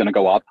quality is going to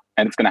go up,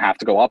 and it's going to have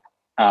to go up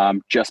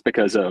just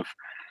because of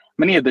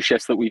many of the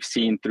shifts that we've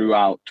seen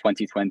throughout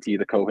 2020,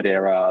 the COVID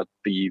era,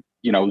 the,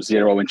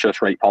 zero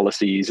interest rate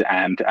policies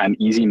and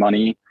easy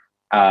money.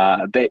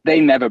 They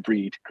never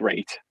breed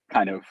great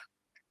kind of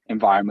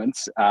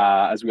environments,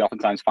 as we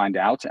oftentimes find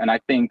out. And I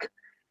think,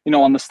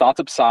 on the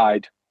startup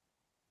side,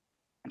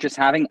 just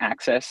having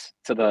access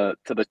to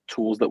the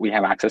tools that we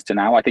have access to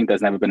now, I think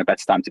there's never been a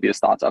better time to be a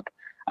startup.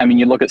 I mean,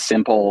 you look at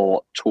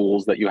simple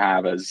tools that you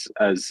have as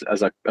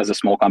a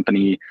small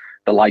company,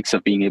 the likes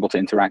of being able to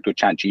interact with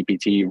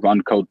ChatGPT,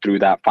 run code through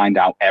that, find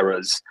out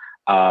errors,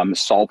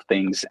 solve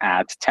things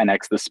at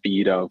 10x the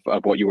speed of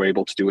what you were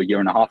able to do a year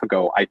and a half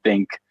ago. I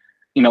think,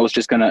 it's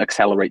just going to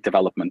accelerate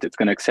development. It's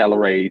going to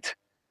accelerate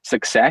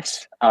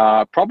success,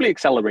 probably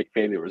accelerate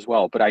failure as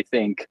well. But I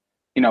think,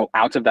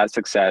 out of that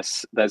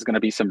success, there's going to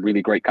be some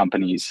really great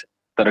companies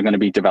that are going to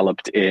be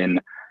developed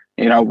in,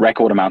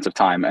 record amounts of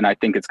time. And I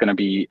think it's going to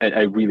be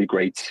a really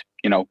great,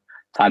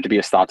 time to be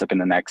a startup in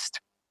the next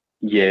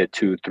year,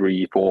 2,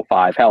 3, 4,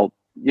 5. Hell,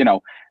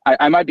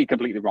 I might be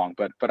completely wrong,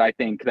 but I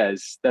think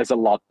there's a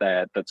lot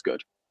there that's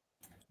good.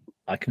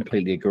 I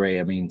completely agree.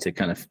 I mean, to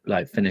kind of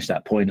like finish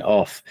that point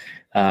off,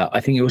 I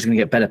think you're also going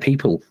to get better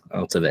people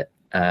out of it.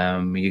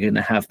 You're going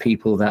to have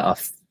people that are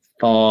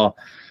far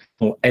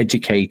more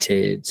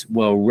educated,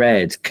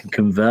 well-read, can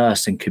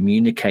converse and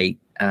communicate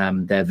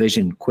their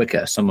vision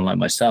quicker. Someone like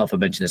myself, I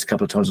mentioned this a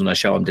couple of times on our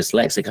show, I'm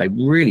dyslexic. I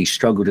really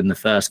struggled in the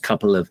first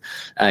couple of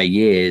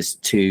years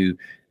to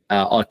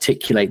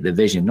articulate the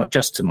vision, not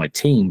just to my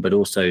team, but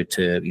also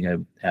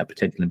to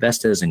potential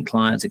investors and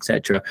clients,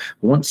 etc.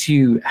 Once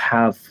you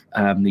have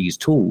these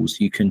tools,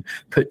 you can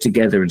put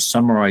together and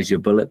summarize your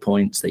bullet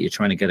points that you're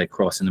trying to get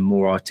across in a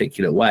more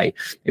articulate way.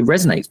 It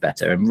resonates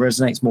better and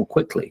resonates more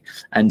quickly.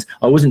 And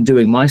I wasn't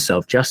doing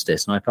myself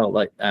justice, and I felt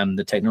like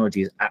the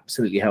technology has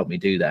absolutely helped me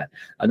do that.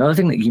 Another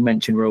thing that you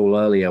mentioned, Rahul,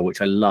 earlier,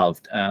 which I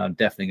loved, I'm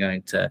definitely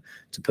going to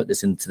put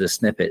this into the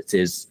snippets,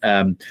 is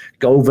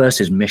goal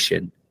versus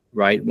mission.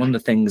 Right. One of the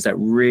things that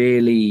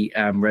really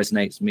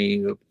resonates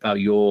me about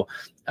your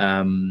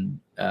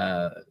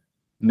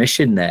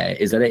mission there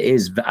is that it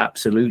is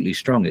absolutely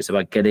strong. It's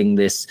about getting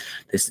this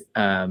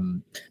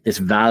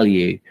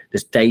value,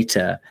 this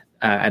data,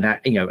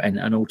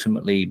 and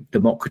ultimately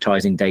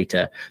democratizing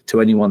data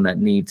to anyone that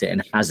needs it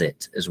and has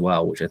it as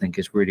well, which I think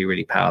is really,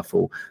 really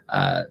powerful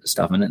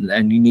stuff.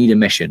 And you need a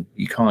mission.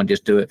 You can't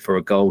just do it for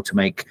a goal to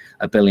make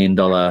 $1 billion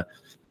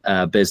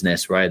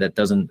business, right? That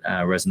doesn't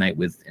resonate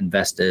with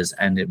investors,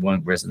 and it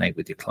won't resonate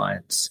with your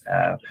clients.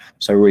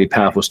 So really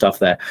powerful stuff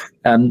there.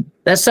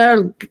 Let's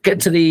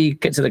get to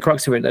the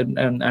crux of it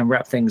and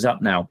wrap things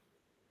up now.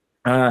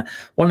 One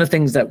of the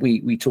things that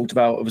we talked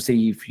about, obviously,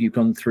 you've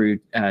gone through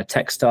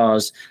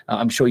Techstars.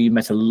 I'm sure you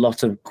met a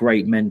lot of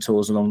great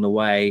mentors along the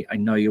way. I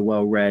know you're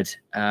well read.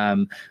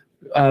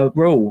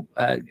 Rahul,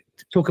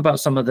 talk about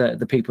some of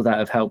the people that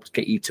have helped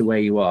get you to where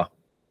you are.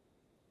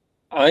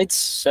 I'd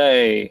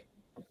say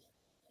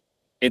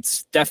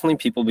it's definitely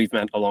people we've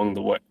met along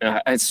the way.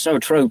 It's so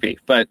tropey,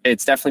 but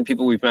it's definitely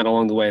people we've met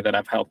along the way that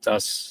have helped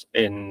us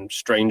in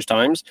strange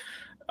times.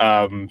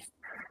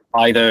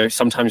 Either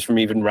sometimes from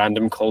even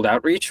random cold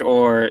outreach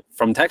or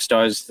from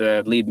Techstars,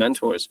 the lead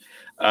mentors.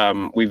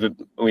 The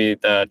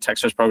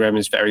Techstars program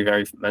is very,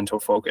 very mentor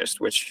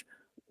focused, which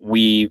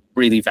we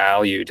really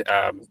valued.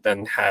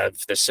 Then have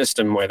the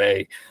system where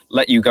they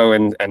let you go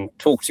and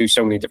talk to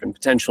so many different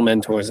potential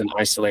mentors and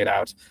isolate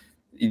out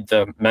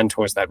the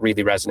mentors that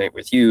really resonate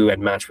with you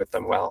and match with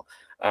them well.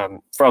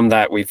 From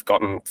that, we've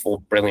gotten 4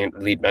 brilliant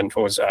lead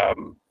mentors.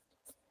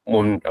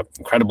 One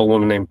incredible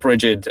woman named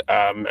Bridget,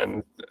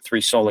 and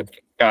 3 solid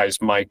guys,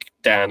 Mike,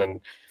 Dan,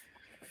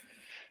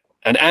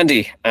 and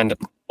Andy. And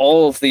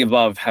all of the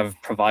above have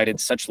provided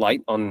such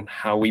light on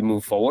how we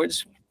move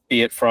forwards,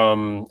 be it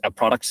from a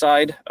product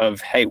side of,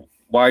 hey,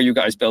 why are you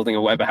guys building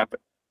a web app?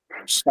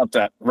 Stop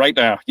that right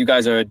now. You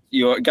guys are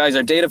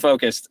data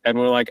focused. And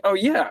we're like, oh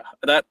yeah,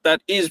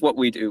 that is what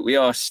we do. We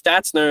are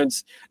stats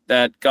nerds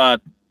that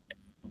got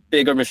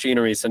bigger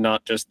machinery to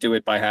not just do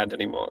it by hand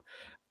anymore.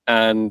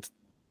 And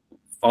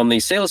on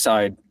the sales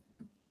side,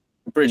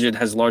 Bridget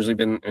has largely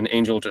been an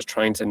angel, just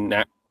trying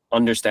to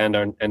understand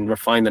and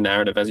refine the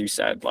narrative, as you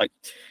said. Like,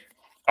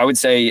 I would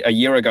say a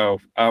year ago,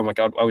 oh my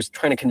God, I was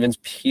trying to convince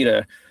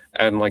Peter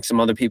and like some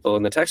other people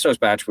in the Techstars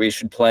batch, we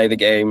should play the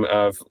game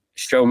of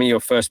show me your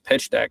first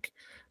pitch deck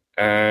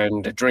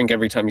and drink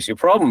every time you see a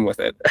problem with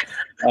it.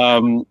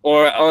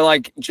 Or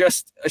like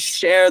just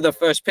share the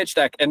first pitch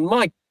deck. And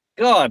my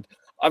God,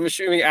 I'm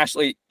assuming,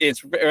 Ashley,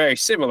 it's very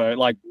similar.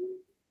 Like,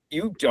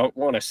 you don't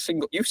want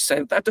you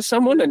sent that to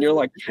someone and you're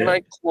like, can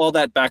I claw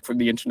that back from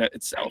the internet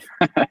itself?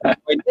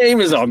 My name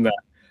is on that.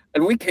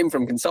 And we came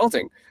from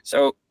consulting.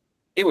 So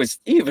it was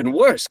even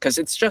worse because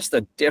it's just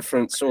a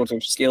different sort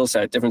of skill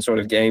set, different sort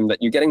of game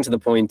that you're getting to the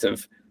point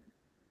of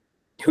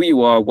who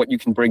you are, what you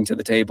can bring to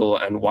the table,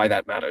 and why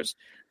that matters.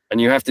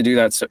 And you have to do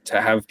that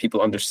to have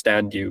people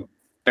understand you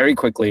very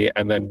quickly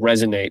and then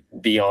resonate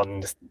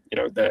beyond,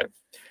 the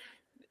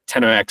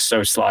 10 or X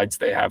so slides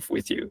they have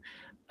with you.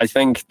 I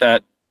think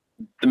that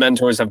the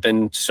mentors have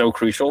been so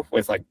crucial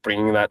with like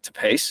bringing that to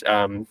pace.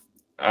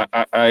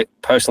 I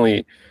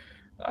personally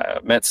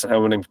met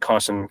someone named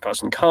Carson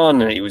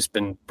Khan, and he was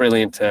been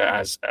brilliant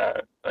has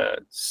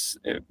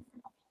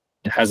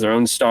their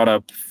own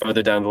startup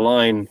further down the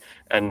line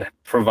and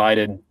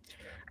provided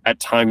at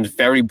times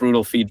very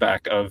brutal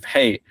feedback of,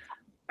 hey,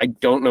 I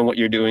don't know what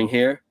you're doing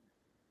here.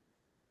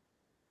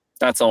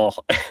 That's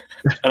all. And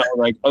I was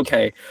like,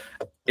 okay.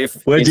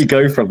 Where'd you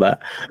go from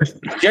that?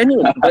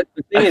 Genuine. But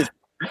the thing is,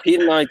 Pete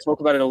and I talk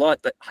about it a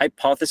lot, that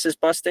hypothesis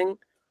busting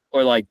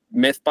or like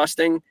myth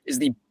busting is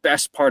the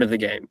best part of the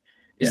game.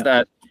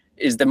 That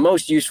is the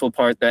most useful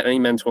part that any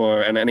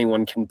mentor and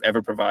anyone can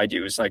ever provide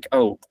you. Is like,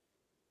 oh,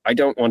 I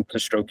don't want to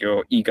stroke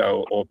your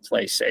ego or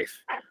play safe.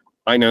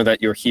 I know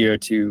that you're here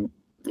to,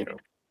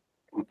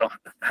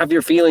 have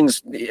your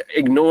feelings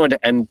ignored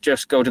and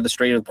just go to the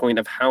straight of the point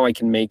of how I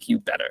can make you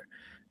better.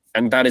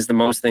 And that is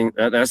that's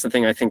the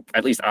thing I think,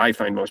 at least I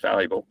find most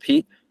valuable.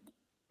 Pete?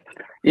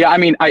 Yeah, I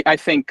mean, I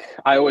think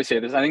I always say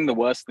this. I think the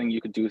worst thing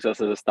you could do to us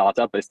as a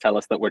startup is tell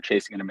us that we're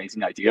chasing an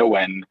amazing idea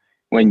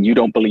when you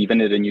don't believe in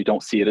it and you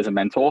don't see it as a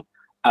mentor.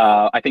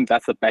 I think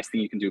that's the best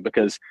thing you can do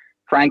because,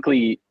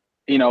 frankly,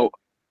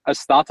 a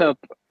startup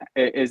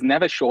is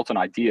never short on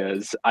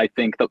ideas. I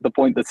think that the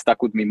point that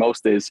stuck with me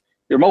most is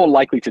you're more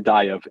likely to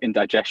die of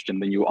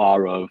indigestion than you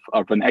are of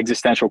an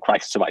existential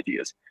crisis of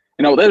ideas.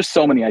 There's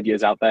so many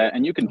ideas out there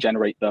and you can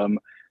generate them.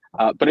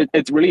 But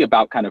it's really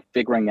about kind of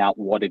figuring out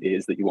what it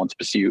is that you want to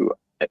pursue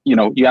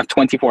you have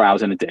 24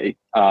 hours in a day.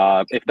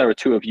 If there are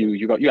two of you,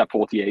 you have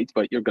 48,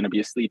 but you're going to be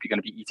asleep. You're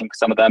going to be eating for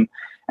some of them,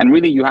 and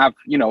really you have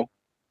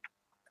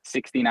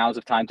 16 hours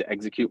of time to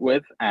execute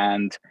with.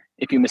 And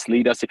if you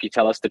mislead us, if you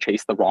tell us to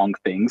chase the wrong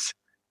things,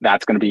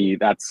 that's going to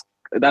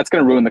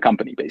ruin the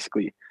company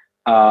basically.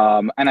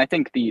 And I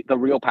think the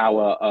real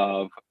power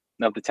of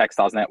the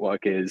Techstars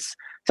Network is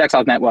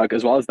Techstars Network,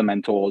 as well as the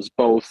mentors,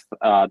 both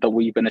that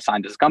we've been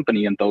assigned as a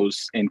company and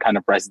those in kind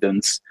of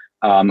residence,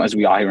 as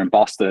we are here in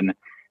Boston,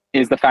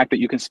 is the fact that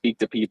you can speak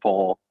to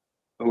people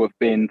who have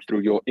been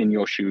in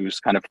your shoes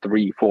kind of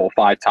 3, 4,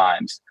 5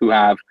 times, who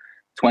have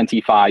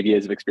 25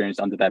 years of experience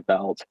under their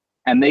belt,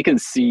 and they can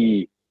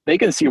see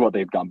what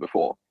they've done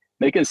before.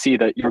 They can see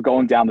that you're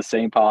going down the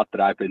same path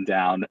that I've been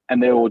down,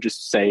 and they will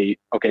just say,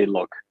 okay,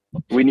 look,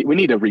 we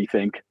need to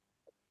rethink.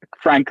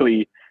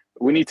 Frankly,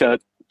 we need to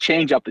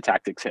change up the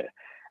tactics here.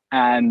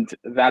 And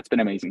that's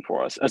been amazing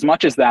for us. As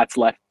much as that's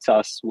left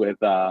us with,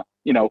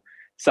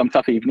 some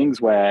tough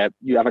evenings where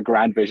you have a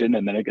grand vision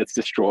and then it gets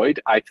destroyed,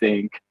 I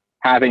think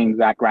having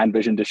that grand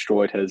vision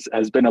destroyed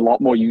has been a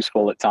lot more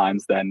useful at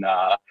times than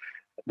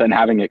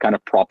having it kind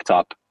of propped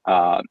up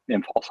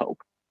in false hope.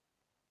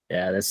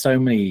 Yeah, there's so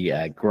many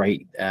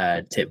great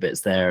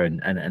tidbits there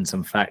and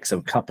some facts. A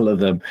couple of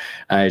them,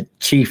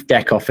 Chief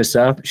Deck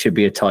Officer should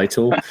be a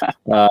title.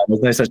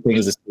 There's no such thing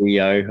as a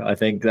CEO. I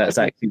think that's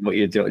actually what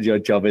your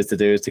job is to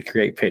do, is to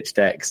create pitch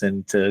decks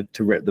and to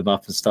rip them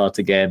up and start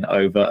again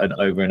over and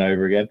over and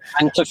over again.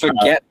 And to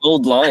forget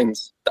old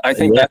lines. I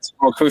think that's a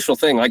more crucial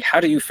thing. Like, how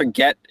do you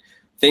forget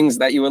things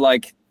that you were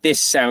like,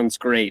 this sounds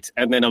great,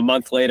 and then a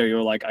month later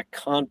you're like, I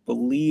can't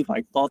believe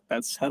I thought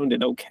that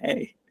sounded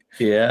okay.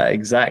 Yeah,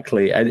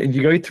 exactly. And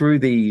you go through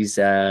these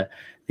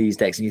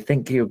decks and you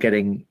think you're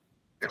getting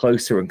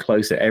closer and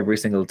closer every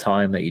single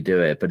time that you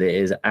do it, but it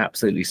is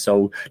absolutely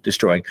soul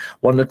destroying.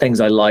 One of the things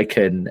I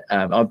liken,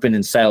 I've been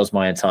in sales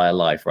my entire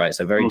life, right?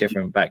 So very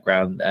different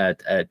background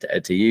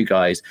to you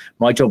guys.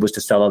 My job was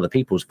to sell other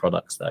people's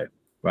products though.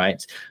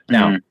 Right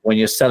now, when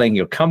you're selling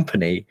your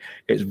company,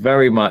 it's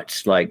very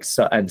much like,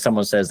 and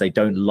someone says they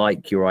don't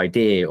like your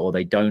idea, or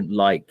they don't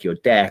like your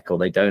deck, or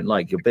they don't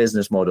like your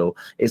business model.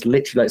 It's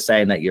literally like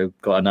saying that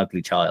you've got an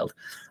ugly child,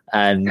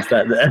 and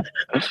that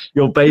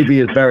your baby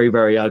is very,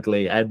 very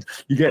ugly, and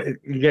you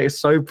get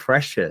so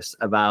precious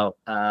about,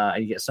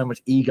 and you get so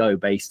much ego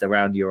based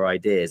around your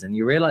ideas, and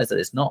you realize that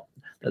it's not.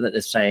 That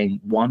they're saying,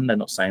 one, they're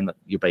not saying that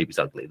your baby's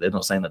ugly. They're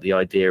not saying that the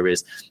idea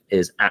is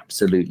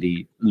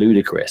absolutely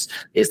ludicrous.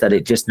 It's that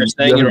it just, they're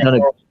saying you're a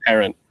horrible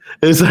parent.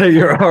 It's like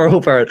you're a horrible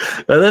parent.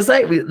 But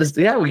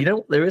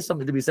there is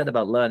something to be said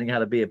about learning how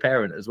to be a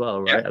parent as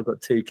well, right? Yeah. I've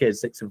got 2 kids,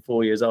 6 and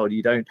 4 years old.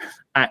 You don't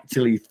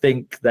actually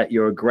think that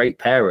you're a great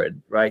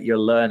parent, right? You're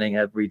learning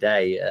every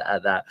day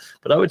at that.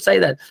 But I would say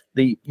that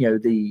the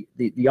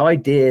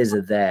ideas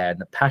are there, and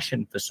the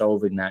passion for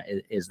solving that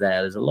is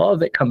there. There's a lot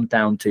of it comes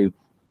down to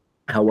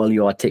how well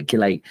you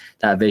articulate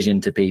that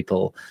vision to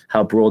people,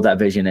 how broad that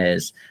vision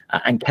is,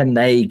 and can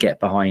they get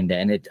behind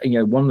it?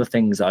 And one of the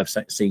things I've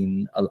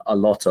seen a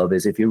lot of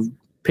is, if you're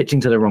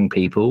pitching to the wrong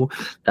people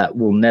that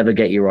will never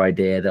get your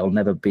idea, they'll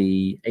never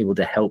be able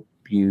to help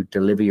you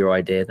deliver your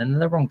idea, then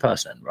they're the wrong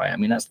person, right? I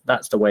mean,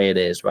 that's the way it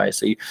is, right?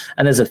 So,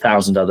 and there's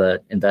 1,000 other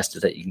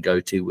investors that you can go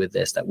to with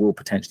this that will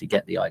potentially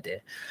get the idea,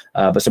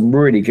 but some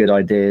really good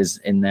ideas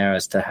in there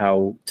as to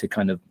how to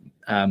kind of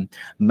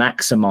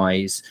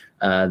maximize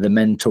the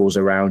mentors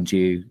around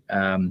you.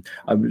 I'm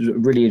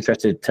really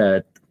interested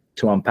to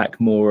unpack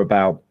more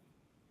about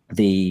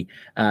the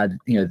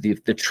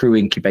true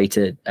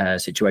incubator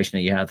situation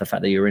that you have, the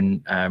fact that you're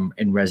in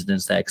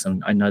residence there, because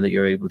I know that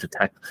you're able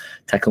to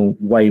tackle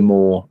way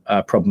more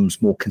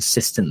problems more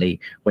consistently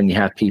when you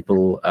have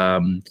people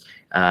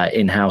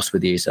in-house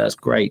with you. So that's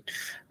great.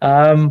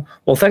 Well,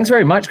 thanks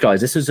very much, guys.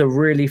 This was a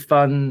really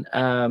fun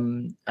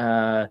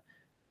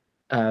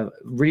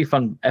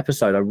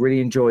episode. I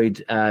really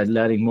enjoyed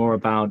learning more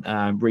about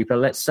Ripa.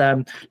 Let's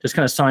just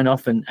kind of sign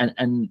off and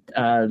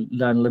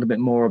learn a little bit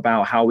more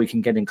about how we can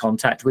get in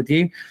contact with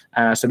you,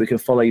 so we can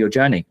follow your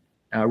journey.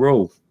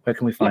 Rahul, where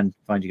can we find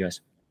you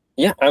guys?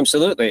 Yeah,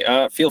 absolutely.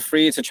 Feel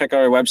free to check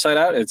our website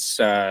out. It's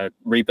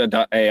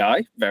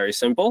Ripa.ai. Very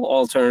simple.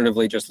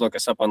 Alternatively, just look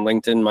us up on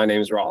LinkedIn. My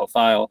name is Rahul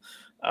Thayil,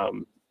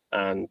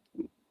 and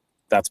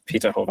that's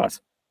Peter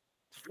Horvath.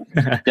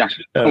 Yeah,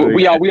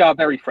 we are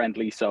very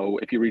friendly. So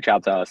if you reach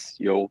out to us,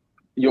 you'll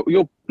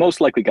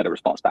most likely get a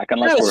response back,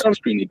 unless we're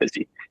extremely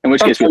busy, in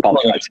which case we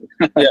apologize.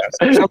 Yeah,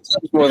 sometimes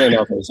more than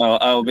others.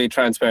 I'll be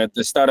transparent.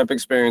 The startup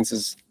experience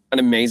is an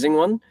amazing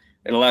one.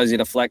 It allows you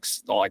to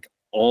flex like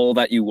all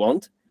that you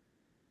want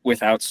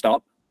without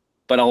stop,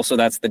 but also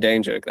that's the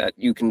danger, that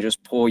you can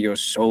just pour your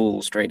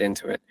soul straight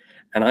into it,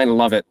 and I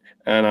love it,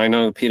 and I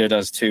know Peter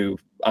does too.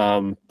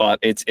 But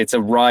it's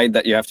a ride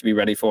that you have to be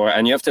ready for,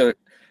 and you have to.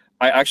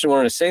 I actually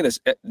wanted to say this.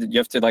 You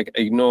have to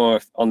ignore,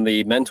 on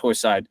the mentor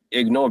side,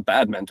 ignore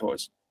bad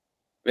mentors.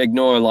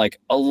 Ignore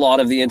a lot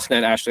of the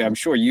internet. Actually, I'm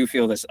sure you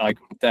feel this,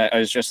 that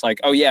is just like,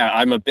 oh yeah,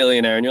 I'm a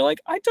billionaire. And you're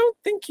like, I don't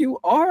think you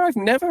are. I've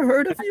never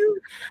heard of you.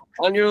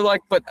 And you're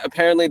like, but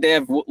apparently they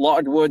have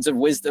large words of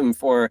wisdom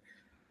for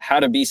how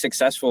to be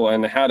successful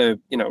and how to,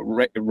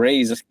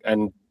 raise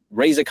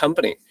a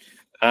company.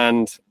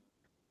 And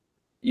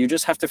you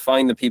just have to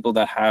find the people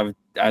that have,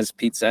 as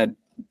Pete said,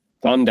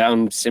 gone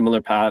down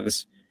similar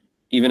paths,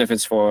 even if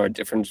it's for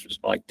different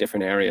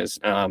areas.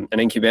 An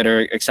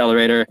incubator,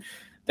 accelerator,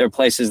 there are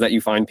places that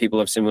you find people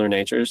of similar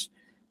natures.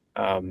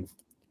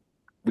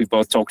 We've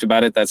both talked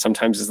about it, that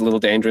sometimes it's a little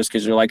dangerous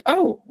because you're like,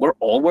 oh, we're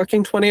all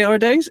working 20-hour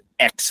days?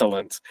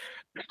 Excellent.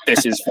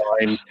 This is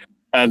fine.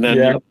 And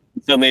then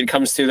suddenly it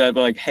comes to that,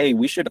 like, hey,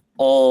 we should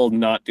all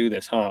not do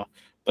this, huh?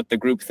 But the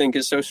groupthink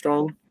is so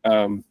strong.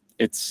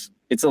 It's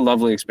a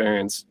lovely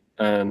experience.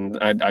 And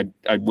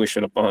I'd wish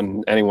it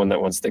upon anyone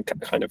that wants to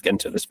kind of get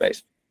into the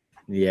space.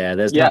 Yeah,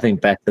 there's nothing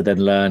better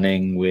than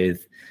learning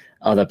with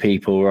other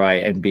people,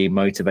 right, and being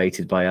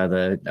motivated by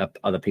other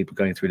people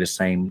going through the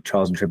same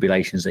trials and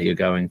tribulations that you're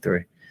going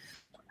through.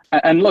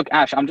 And look,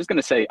 Ash, I'm just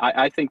going to say,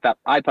 I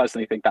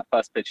personally think that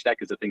first pitch deck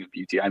is a thing of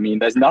beauty. I mean,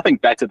 there's nothing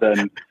better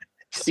than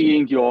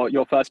seeing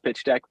your first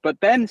pitch deck, but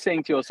then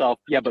saying to yourself,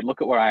 yeah, but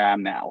look at where I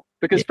am now.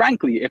 Because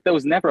frankly, if there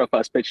was never a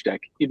first pitch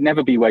deck, you'd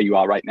never be where you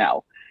are right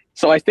now.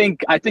 So I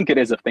think it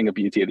is a thing of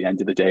beauty at the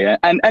end of the day.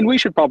 And we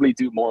should probably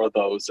do more of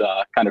those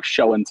kind of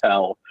show and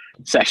tell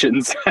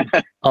sessions.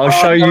 I'll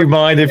show you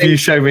mine if you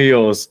show me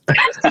yours.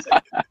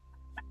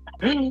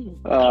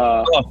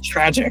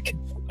 Tragic.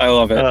 I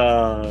love it.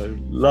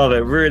 Love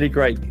it. Really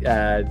great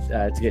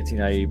to get to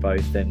know you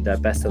both, and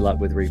best of luck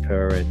with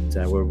Ripa. And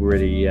we're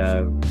really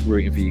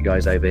rooting for you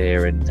guys over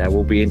here, and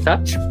we'll be in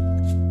touch.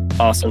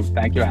 Awesome.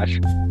 Thank you, Ash.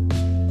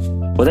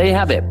 Well, there you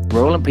have it.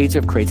 Rahul and Peter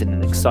have created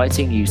an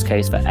exciting use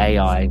case for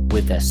AI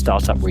with their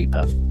startup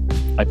Ripa.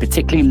 I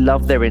particularly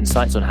love their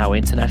insights on how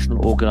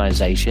international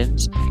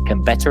organizations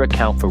can better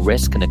account for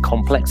risk in a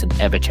complex and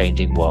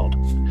ever-changing world.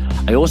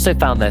 I also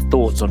found their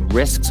thoughts on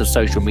risks of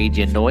social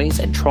media noise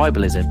and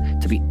tribalism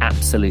to be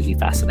absolutely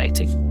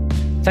fascinating.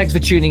 Thanks for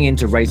tuning in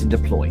to Raise and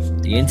Deploy,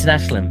 the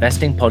international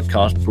investing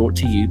podcast brought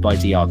to you by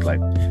Diaglo,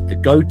 the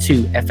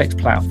go-to FX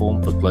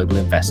platform for global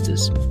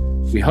investors.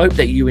 We hope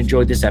that you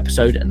enjoyed this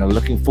episode and are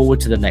looking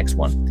forward to the next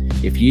one.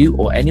 If you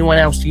or anyone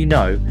else you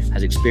know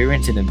has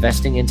experience in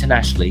investing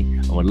internationally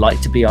and would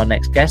like to be our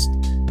next guest,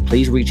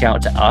 please reach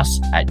out to us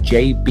at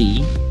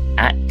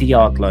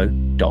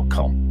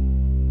jb@diaglo.com.